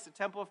of Christ, the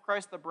temple of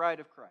Christ, the bride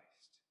of Christ.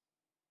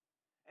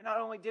 And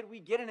not only did we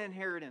get an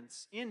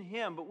inheritance in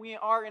Him, but we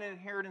are an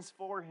inheritance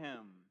for Him.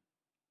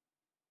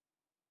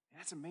 And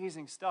that's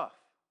amazing stuff.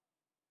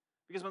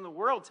 Because when the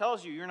world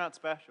tells you you're not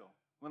special,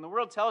 when the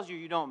world tells you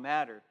you don't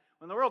matter,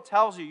 when the world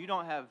tells you you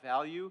don't have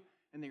value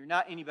and that you're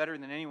not any better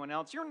than anyone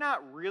else, you're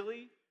not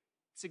really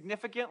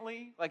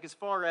significantly, like as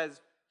far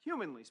as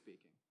humanly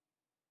speaking.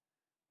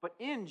 But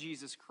in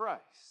Jesus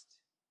Christ,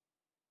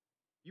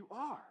 you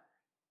are.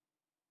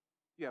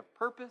 You have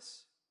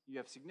purpose, you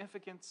have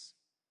significance,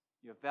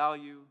 you have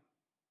value.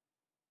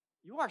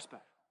 You are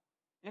special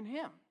in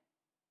Him.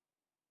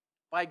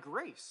 By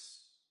grace.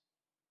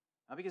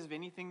 Not because of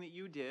anything that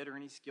you did or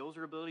any skills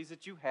or abilities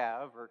that you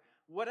have or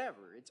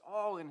whatever. It's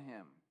all in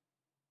Him.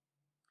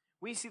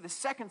 We see the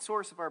second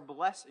source of our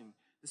blessing,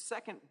 the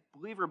second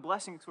believer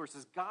blessing source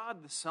is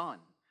God the Son.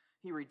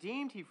 He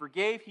redeemed, He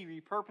forgave, He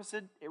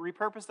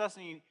repurposed us,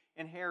 and He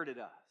inherited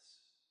us.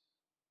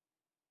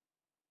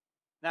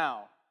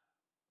 Now,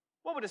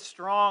 what would a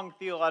strong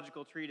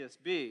theological treatise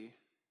be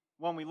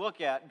when we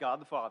look at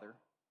God the Father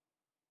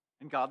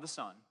and God the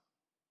Son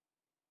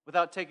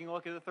without taking a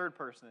look at the third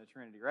person of the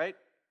Trinity, right?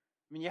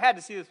 I mean, you had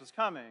to see this was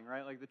coming,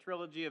 right? Like the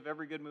trilogy of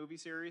every good movie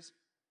series.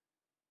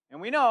 And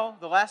we know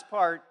the last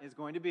part is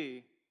going to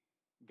be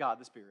God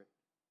the Spirit,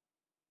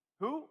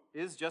 who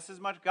is just as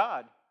much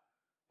God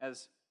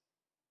as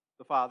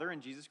the Father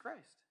and Jesus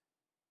Christ.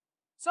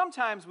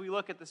 Sometimes we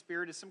look at the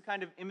Spirit as some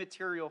kind of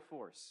immaterial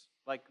force,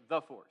 like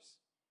the force.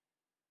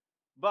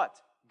 But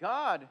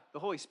God, the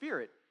Holy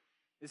Spirit,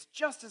 is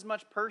just as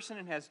much person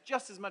and has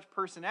just as much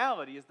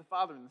personality as the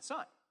Father and the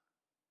Son.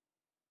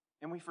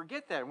 And we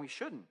forget that, and we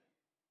shouldn't.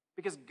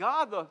 Because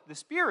God, the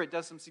Spirit,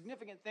 does some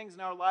significant things in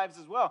our lives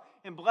as well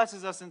and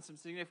blesses us in some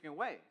significant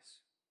ways.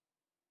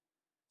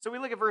 So we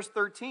look at verse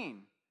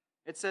 13.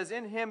 It says,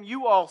 in Him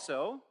you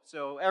also,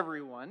 so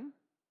everyone,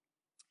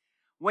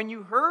 when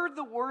you heard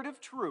the word of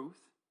truth,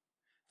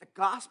 the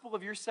gospel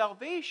of your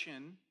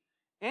salvation,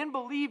 and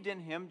believed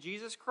in Him,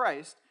 Jesus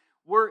Christ,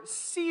 were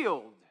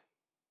sealed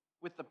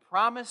with the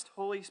promised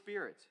Holy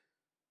Spirit.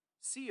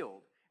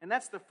 Sealed. And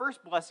that's the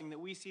first blessing that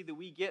we see that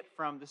we get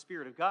from the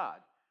Spirit of God.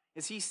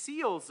 is he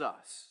seals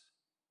us.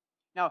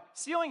 Now,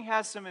 sealing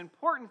has some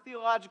important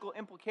theological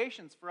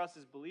implications for us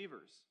as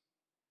believers.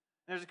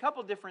 There's a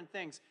couple different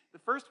things. The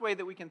first way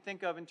that we can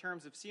think of in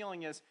terms of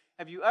sealing is,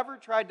 have you ever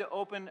tried to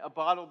open a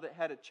bottle that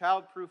had a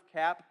child-proof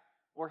cap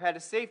or had a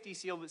safety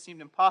seal that seemed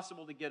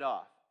impossible to get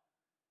off?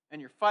 And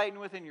you're fighting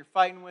with it,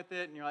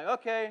 and you're like,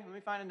 okay, let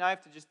me find a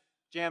knife to just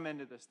jam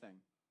into this thing.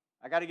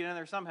 I got to get in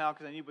there somehow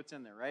because I need what's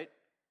in there, right?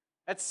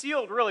 That's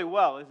sealed really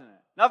well, isn't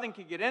it? Nothing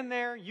can get in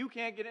there. You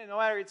can't get in. No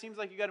matter, it seems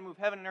like you got to move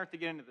heaven and earth to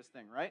get into this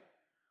thing, right?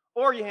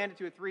 Or you hand it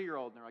to a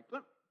 3-year-old, and they're like,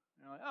 "Bloop."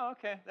 And you're like, oh,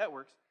 okay, that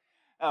works.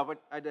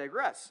 But I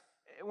digress.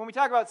 When we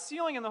talk about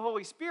sealing in the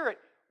Holy Spirit,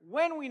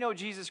 when we know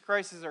Jesus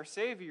Christ is our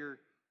Savior,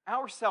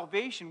 our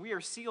salvation, we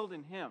are sealed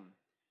in Him.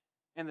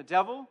 And the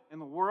devil,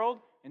 and the world,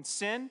 and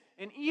sin,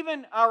 and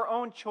even our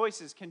own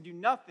choices can do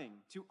nothing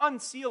to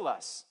unseal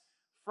us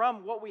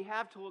from what we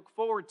have to look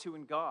forward to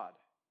in God.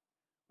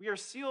 We are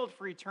sealed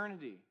for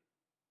eternity.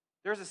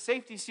 There's a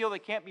safety seal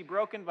that can't be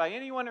broken by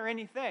anyone or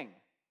anything.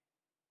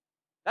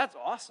 That's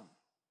awesome.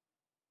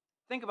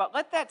 Think about,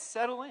 let that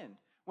settle in.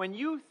 When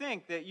you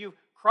think that you've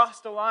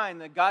crossed a line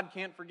that God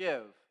can't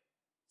forgive,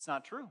 it's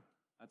not true.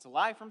 That's a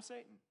lie from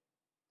Satan.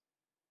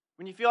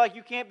 When you feel like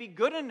you can't be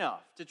good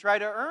enough to try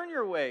to earn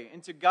your way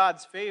into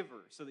God's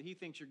favor so that He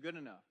thinks you're good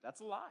enough,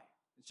 that's a lie.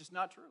 It's just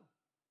not true.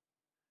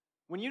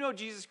 When you know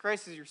Jesus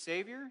Christ is your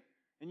Savior,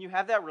 and you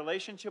have that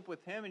relationship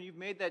with Him, and you've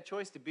made that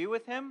choice to be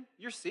with Him,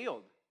 you're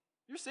sealed.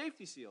 You're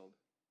safety sealed.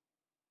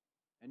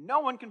 And no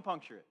one can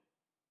puncture it.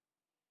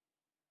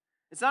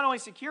 It's not only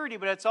security,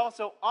 but it's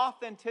also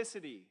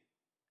authenticity.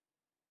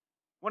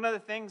 One of the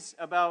things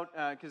about,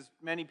 because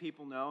many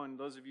people know, and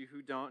those of you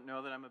who don't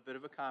know that I'm a bit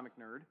of a comic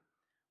nerd,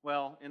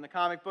 well, in the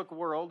comic book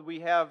world, we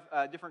have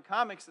different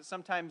comics that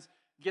sometimes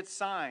get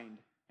signed.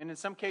 And in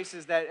some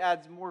cases, that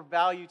adds more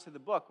value to the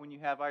book when you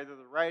have either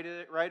the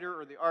writer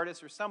or the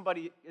artist or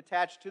somebody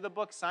attached to the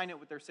book sign it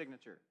with their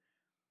signature.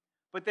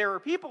 But there are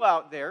people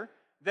out there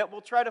that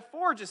will try to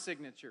forge a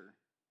signature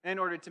in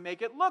order to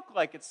make it look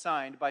like it's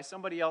signed by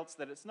somebody else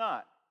that it's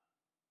not.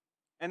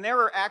 And there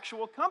are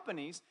actual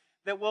companies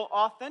that will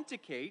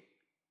authenticate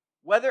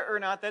whether or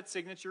not that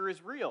signature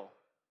is real.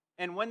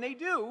 And when they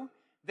do,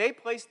 they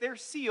place their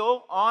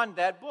seal on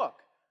that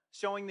book,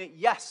 showing that,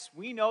 yes,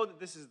 we know that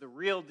this is the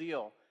real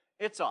deal.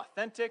 It's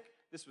authentic.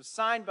 This was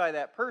signed by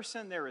that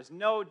person. There is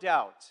no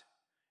doubt.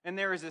 And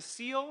there is a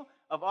seal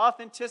of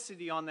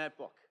authenticity on that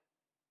book.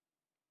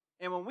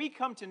 And when we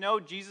come to know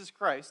Jesus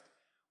Christ,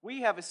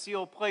 we have a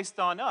seal placed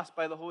on us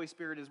by the Holy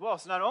Spirit as well.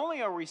 So not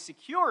only are we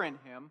secure in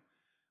Him,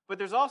 but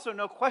there's also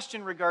no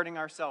question regarding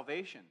our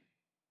salvation.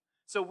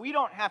 So we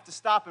don't have to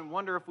stop and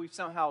wonder if we've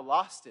somehow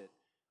lost it,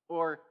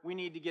 or we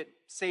need to get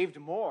saved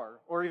more,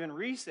 or even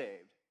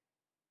resaved.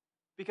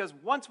 Because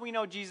once we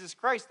know Jesus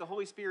Christ, the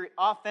Holy Spirit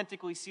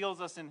authentically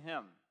seals us in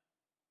Him.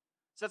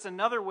 So that's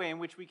another way in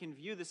which we can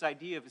view this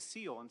idea of a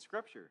seal in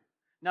Scripture.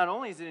 Not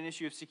only is it an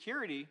issue of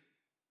security,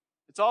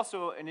 it's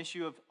also an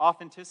issue of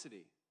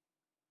authenticity.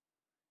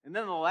 And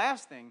then the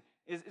last thing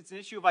is it's an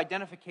issue of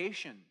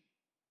identification.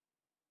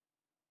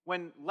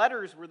 When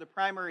letters were the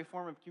primary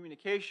form of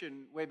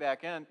communication way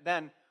back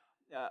then,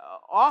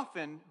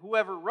 often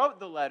whoever wrote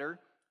the letter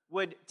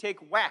would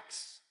take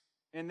wax,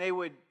 and they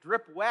would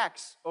drip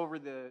wax over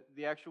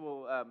the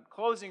actual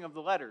closing of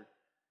the letter.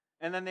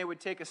 And then they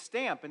would take a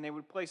stamp, and they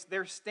would place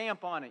their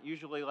stamp on it,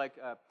 usually like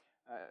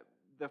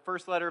the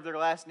first letter of their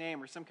last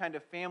name or some kind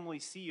of family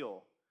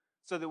seal,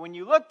 so that when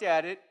you looked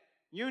at it,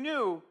 you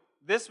knew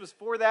this was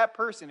for that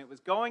person. It was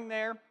going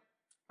there,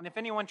 and if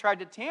anyone tried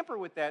to tamper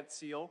with that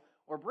seal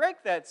or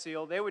break that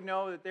seal, they would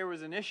know that there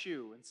was an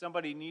issue and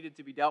somebody needed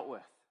to be dealt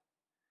with.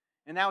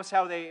 And that was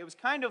how it was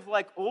kind of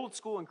like old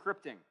school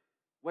encrypting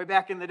way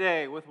back in the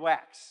day with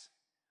wax.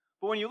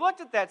 But when you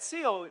looked at that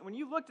seal,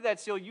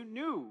 you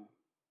knew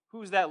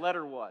whose that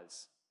letter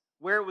was,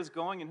 where it was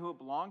going, and who it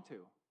belonged to.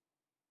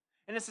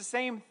 And it's the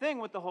same thing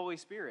with the Holy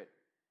Spirit.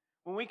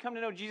 When we come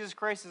to know Jesus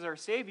Christ as our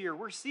Savior,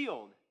 we're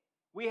sealed.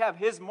 We have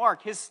His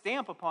mark, His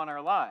stamp upon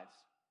our lives.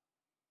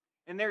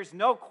 And there's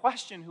no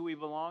question who we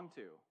belong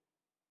to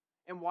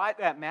and why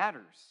that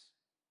matters.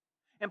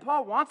 And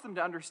Paul wants them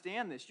to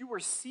understand this. You were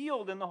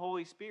sealed in the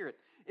Holy Spirit.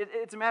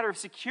 It's a matter of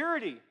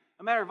security,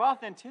 a matter of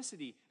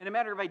authenticity, and a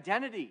matter of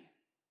identity.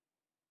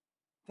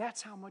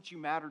 That's how much you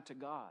matter to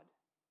God.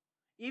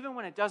 Even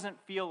when it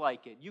doesn't feel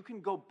like it, you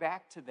can go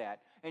back to that,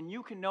 and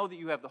you can know that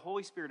you have the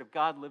Holy Spirit of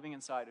God living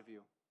inside of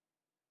you,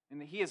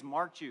 and that He has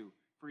marked you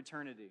for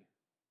eternity.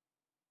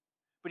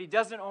 But He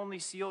doesn't only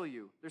seal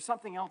you. There's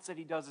something else that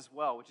He does as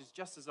well, which is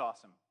just as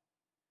awesome.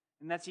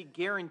 And that's He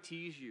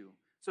guarantees you.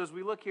 So as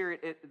we look here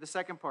at the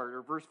second part,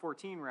 or verse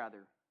 14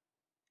 rather.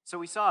 So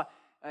we saw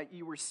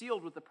you were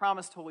sealed with the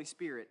promised Holy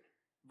Spirit.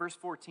 Verse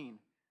 14.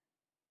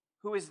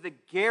 Who is the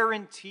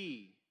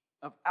guarantee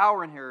of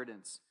our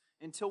inheritance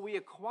until we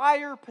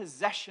acquire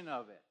possession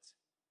of it.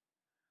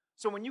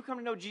 So when you come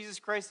to know Jesus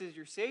Christ as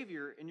your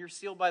Savior and you're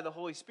sealed by the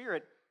Holy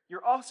Spirit,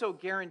 you're also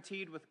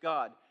guaranteed with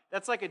God.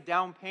 That's like a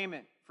down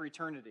payment for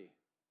eternity.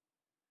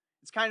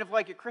 It's kind of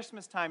like at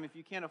Christmas time, if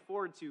you can't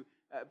afford to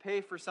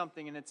pay for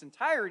something in its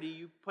entirety,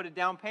 you put a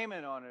down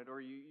payment on it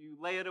or you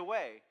lay it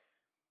away.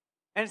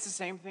 And it's the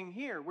same thing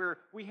here, where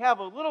we have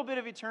a little bit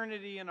of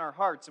eternity in our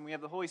hearts and we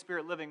have the Holy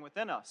Spirit living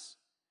within us.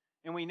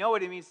 And we know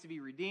what it means to be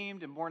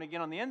redeemed and born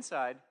again on the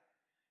inside.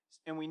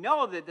 And we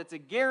know that that's a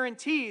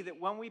guarantee that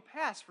when we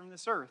pass from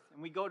this earth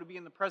and we go to be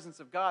in the presence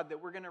of God,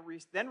 that we're going to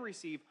then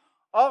receive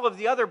all of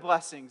the other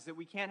blessings that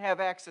we can't have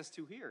access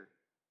to here.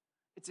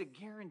 It's a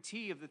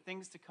guarantee of the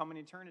things to come in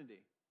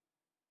eternity.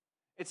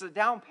 It's a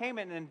down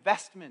payment, an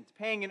investment,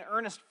 paying in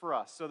earnest for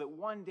us so that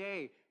one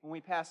day when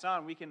we pass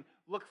on, we can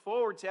look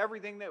forward to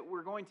everything that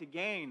we're going to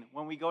gain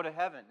when we go to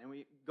heaven and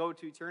we go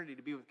to eternity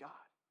to be with God.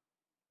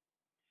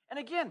 And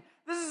again,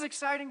 this is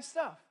exciting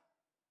stuff.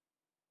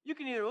 You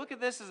can either look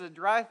at this as a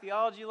dry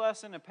theology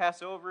lesson and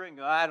pass over it and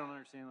go, I don't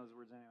understand those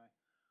words anyway.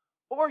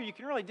 Or you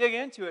can really dig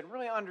into it and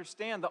really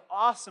understand the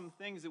awesome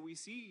things that we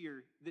see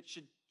here that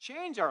should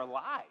change our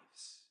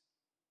lives.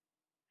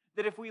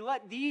 That if we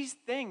let these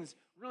things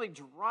really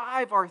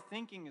drive our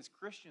thinking as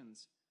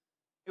Christians,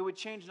 it would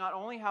change not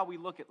only how we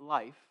look at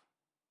life,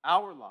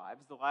 our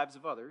lives, the lives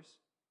of others,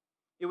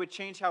 it would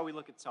change how we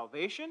look at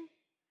salvation,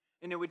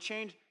 and it would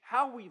change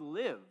how we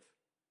live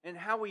and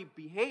how we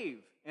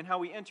behave and how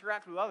we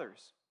interact with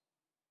others.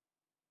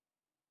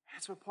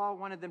 That's what Paul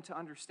wanted them to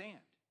understand.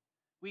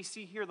 We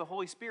see here the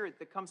Holy Spirit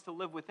that comes to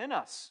live within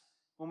us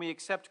when we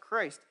accept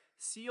Christ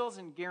seals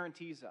and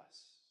guarantees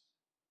us.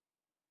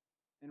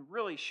 And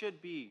really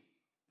should be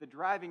the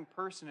driving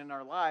person in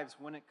our lives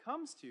when it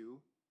comes to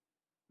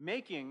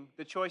making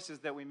the choices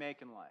that we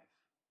make in life.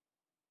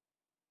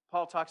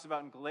 Paul talks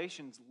about in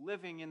Galatians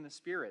living in the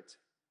Spirit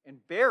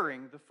and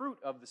bearing the fruit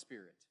of the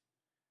Spirit.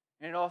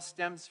 And it all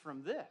stems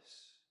from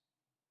this.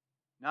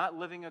 Not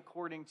living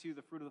according to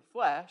the fruit of the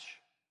flesh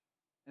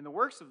and the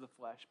works of the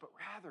flesh, but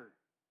rather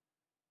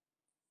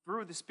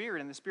through the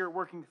Spirit and the Spirit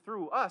working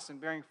through us and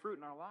bearing fruit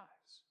in our lives.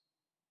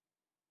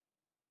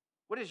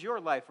 What is your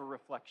life a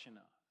reflection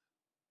of?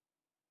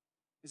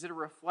 Is it a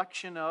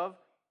reflection of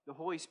the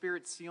Holy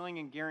Spirit sealing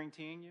and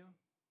guaranteeing you?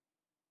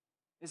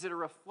 Is it a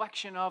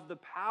reflection of the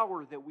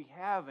power that we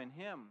have in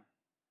Him,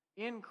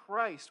 in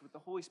Christ, with the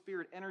Holy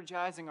Spirit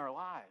energizing our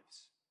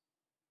lives?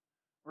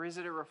 Or is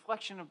it a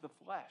reflection of the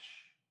flesh?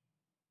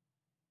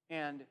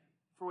 And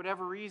for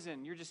whatever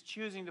reason, you're just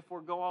choosing to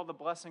forego all the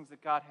blessings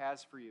that God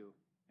has for you,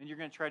 and you're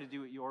going to try to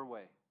do it your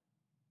way.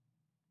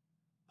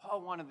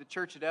 Paul wanted the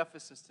church at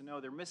Ephesus to know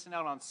they're missing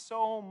out on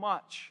so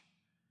much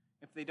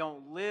if they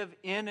don't live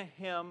in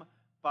Him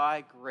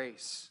by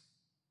grace.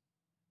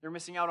 They're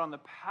missing out on the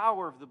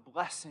power of the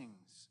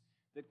blessings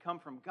that come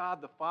from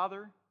God the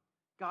Father,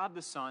 God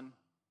the Son,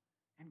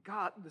 and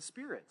God the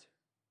Spirit.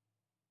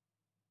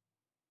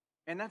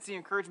 And that's the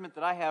encouragement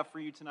that I have for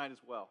you tonight as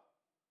well.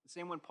 The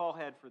same one Paul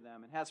had for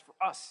them and has for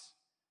us,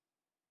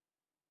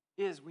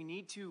 is we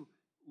need to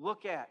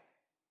look at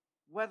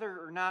whether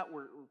or not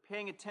we're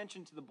paying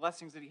attention to the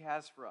blessings that He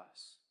has for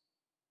us.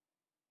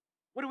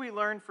 What do we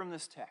learn from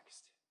this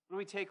text? What do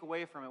we take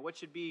away from it? What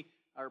should be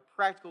our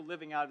practical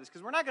living out of this?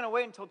 Because we're not going to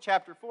wait until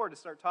chapter 4 to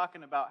start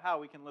talking about how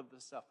we can live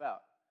this stuff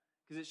out.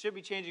 Because it should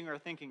be changing our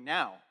thinking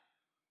now.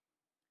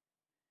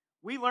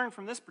 We learn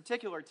from this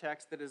particular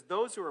text that as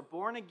those who are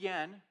born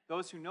again,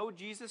 those who know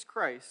Jesus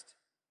Christ,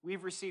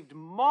 we've received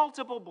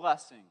multiple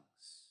blessings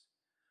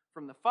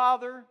from the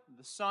Father,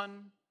 the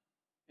Son,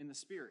 and the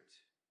Spirit.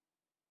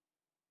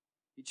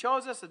 He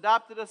chose us,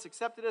 adopted us,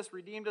 accepted us,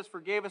 redeemed us,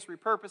 forgave us,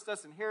 repurposed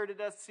us,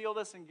 inherited us, sealed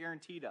us, and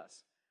guaranteed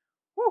us.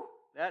 Whew,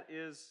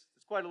 that's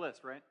quite a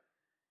list, right?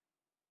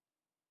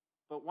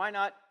 But why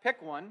not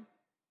pick one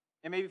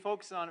and maybe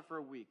focus on it for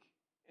a week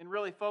and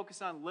really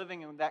focus on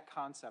living in that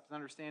concept and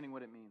understanding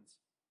what it means?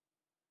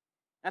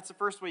 That's the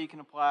first way you can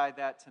apply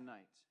that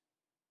tonight.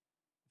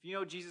 If you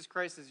know Jesus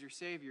Christ as your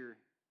Savior,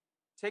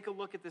 take a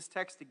look at this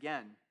text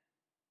again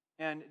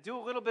and do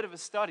a little bit of a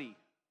study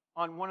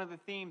on one of the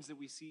themes that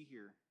we see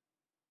here.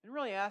 And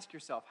really ask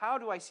yourself, how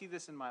do I see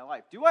this in my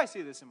life? Do I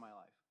see this in my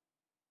life?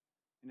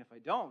 And if I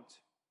don't,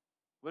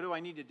 what do I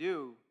need to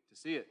do to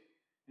see it?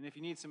 And if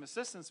you need some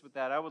assistance with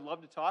that, I would love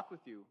to talk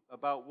with you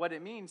about what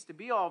it means to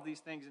be all of these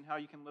things and how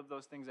you can live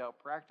those things out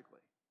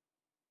practically.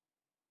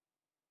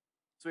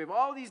 So we have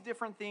all these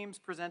different themes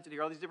presented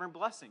here, all these different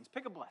blessings.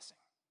 Pick a blessing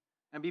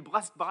and be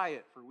blessed by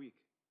it for a week.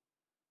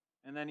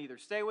 And then either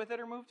stay with it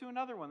or move to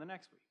another one the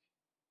next week.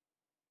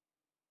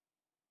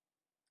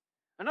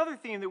 Another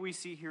theme that we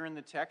see here in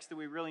the text that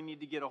we really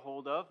need to get a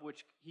hold of,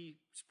 which he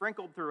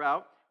sprinkled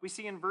throughout, we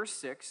see in verse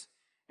 6,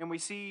 and we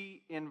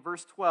see in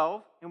verse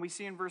 12, and we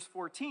see in verse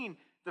 14,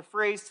 the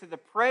phrase, to the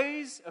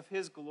praise of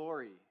His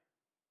glory.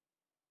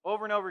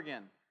 Over and over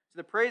again. To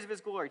the praise of His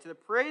glory, to the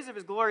praise of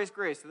His glorious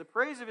grace, to the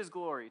praise of His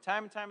glory,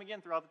 time and time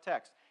again throughout the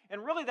text.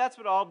 And really that's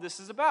what all of this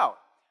is about.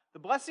 The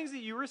blessings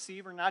that you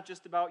receive are not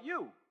just about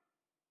you.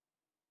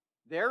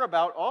 They're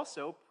about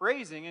also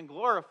praising and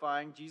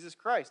glorifying Jesus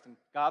Christ and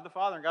God the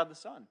Father and God the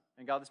Son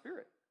and God the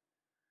Spirit.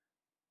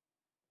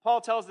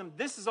 Paul tells them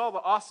this is all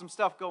the awesome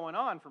stuff going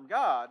on from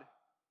God,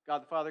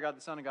 God the Father, God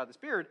the Son, and God the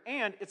Spirit,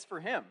 and it's for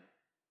Him.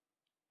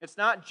 It's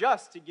not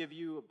just to give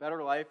you a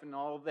better life and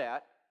all of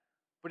that,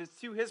 but it's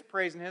to His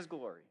praise and His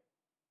glory.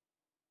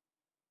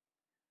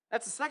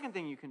 That's the second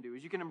thing you can do,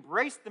 is you can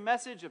embrace the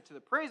message of to the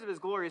praise of His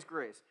glorious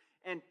grace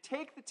and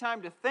take the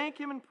time to thank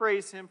Him and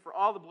praise Him for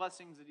all the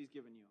blessings that He's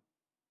given you.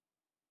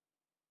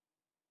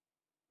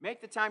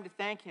 Make the time to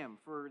thank Him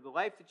for the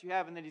life that you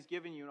have and that He's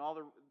given you and all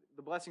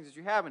the blessings that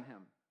you have in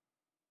Him.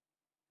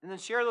 And then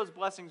share those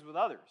blessings with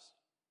others.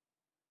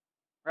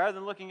 Rather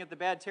than looking at the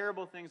bad,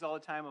 terrible things all the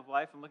time of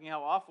life and looking at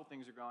how awful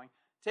things are going,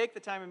 take the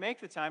time and make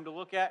the time to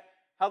look at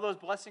how those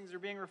blessings are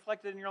being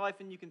reflected in your life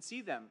and you can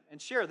see them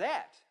and share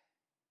that.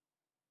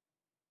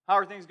 How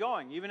are things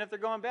going? Even if they're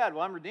going bad,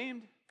 well, I'm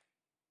redeemed.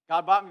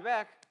 God bought me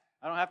back.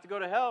 I don't have to go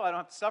to hell. I don't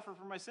have to suffer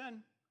for my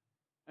sin.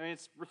 I mean,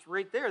 it's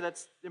right there.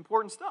 That's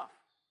important stuff.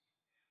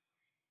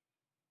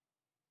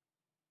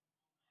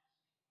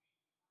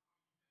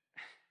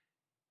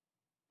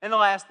 And the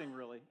last thing,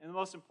 really, and the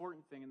most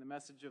important thing in the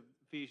message of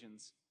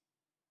Ephesians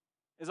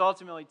is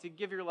ultimately to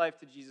give your life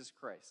to Jesus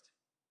Christ,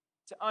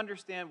 to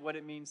understand what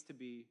it means to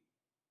be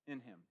in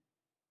Him.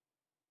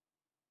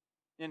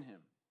 In Him.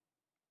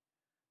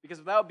 Because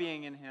without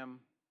being in Him,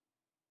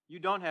 you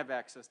don't have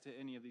access to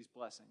any of these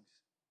blessings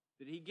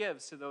that He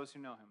gives to those who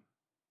know Him.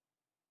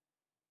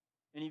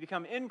 And you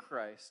become in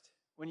Christ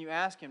when you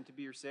ask Him to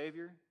be your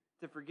Savior,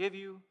 to forgive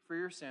you for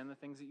your sin, the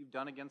things that you've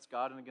done against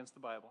God and against the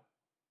Bible.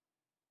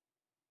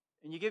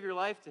 And you give your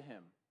life to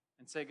Him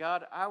and say,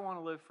 God, I want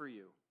to live for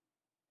you.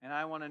 And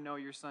I want to know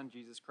your Son,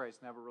 Jesus Christ,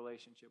 and have a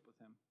relationship with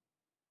Him.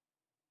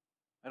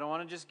 I don't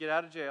want to just get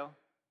out of jail.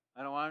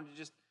 I don't want Him to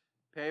just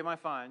pay my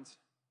fines.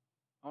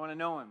 I want to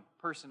know Him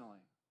personally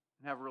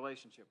and have a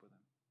relationship with Him.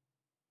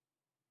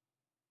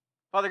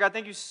 Father God,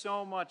 thank you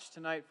so much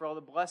tonight for all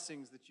the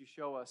blessings that you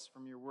show us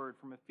from your word,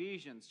 from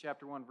Ephesians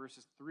chapter 1,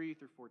 verses 3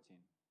 through 14.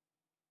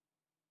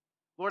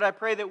 Lord, I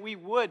pray that we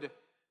would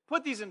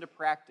put these into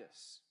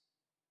practice,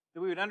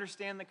 that we would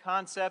understand the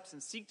concepts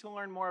and seek to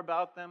learn more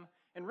about them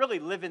and really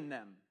live in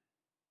them.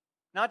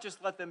 Not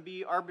just let them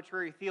be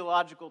arbitrary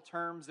theological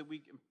terms that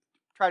we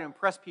try to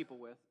impress people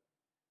with,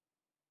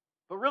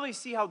 but really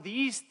see how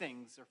these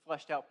things are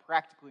fleshed out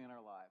practically in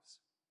our lives.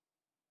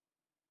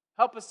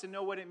 Help us to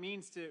know what it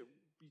means to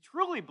be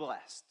truly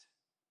blessed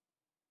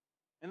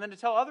and then to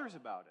tell others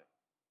about it.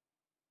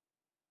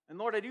 And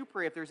Lord, I do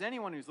pray if there's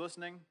anyone who's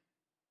listening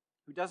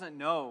who doesn't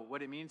know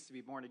what it means to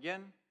be born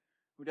again,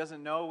 who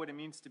doesn't know what it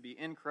means to be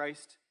in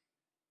Christ,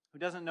 who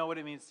doesn't know what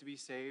it means to be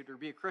saved or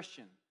be a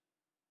Christian,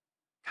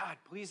 God,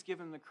 please give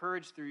them the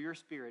courage through your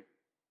Spirit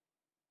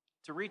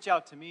to reach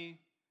out to me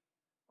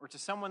or to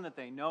someone that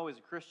they know is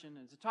a Christian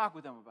and to talk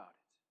with them about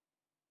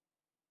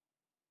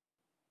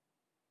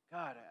it.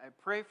 God, I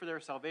pray for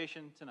their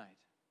salvation tonight.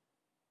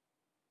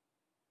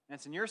 And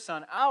it's in your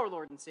Son, our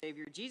Lord and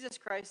Savior, Jesus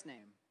Christ's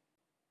name.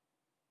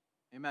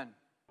 Amen.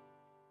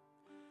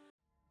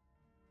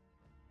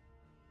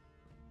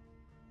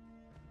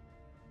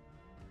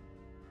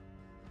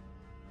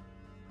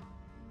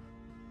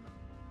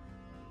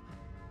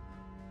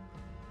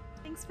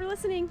 Thanks for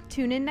listening.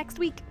 Tune in next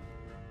week.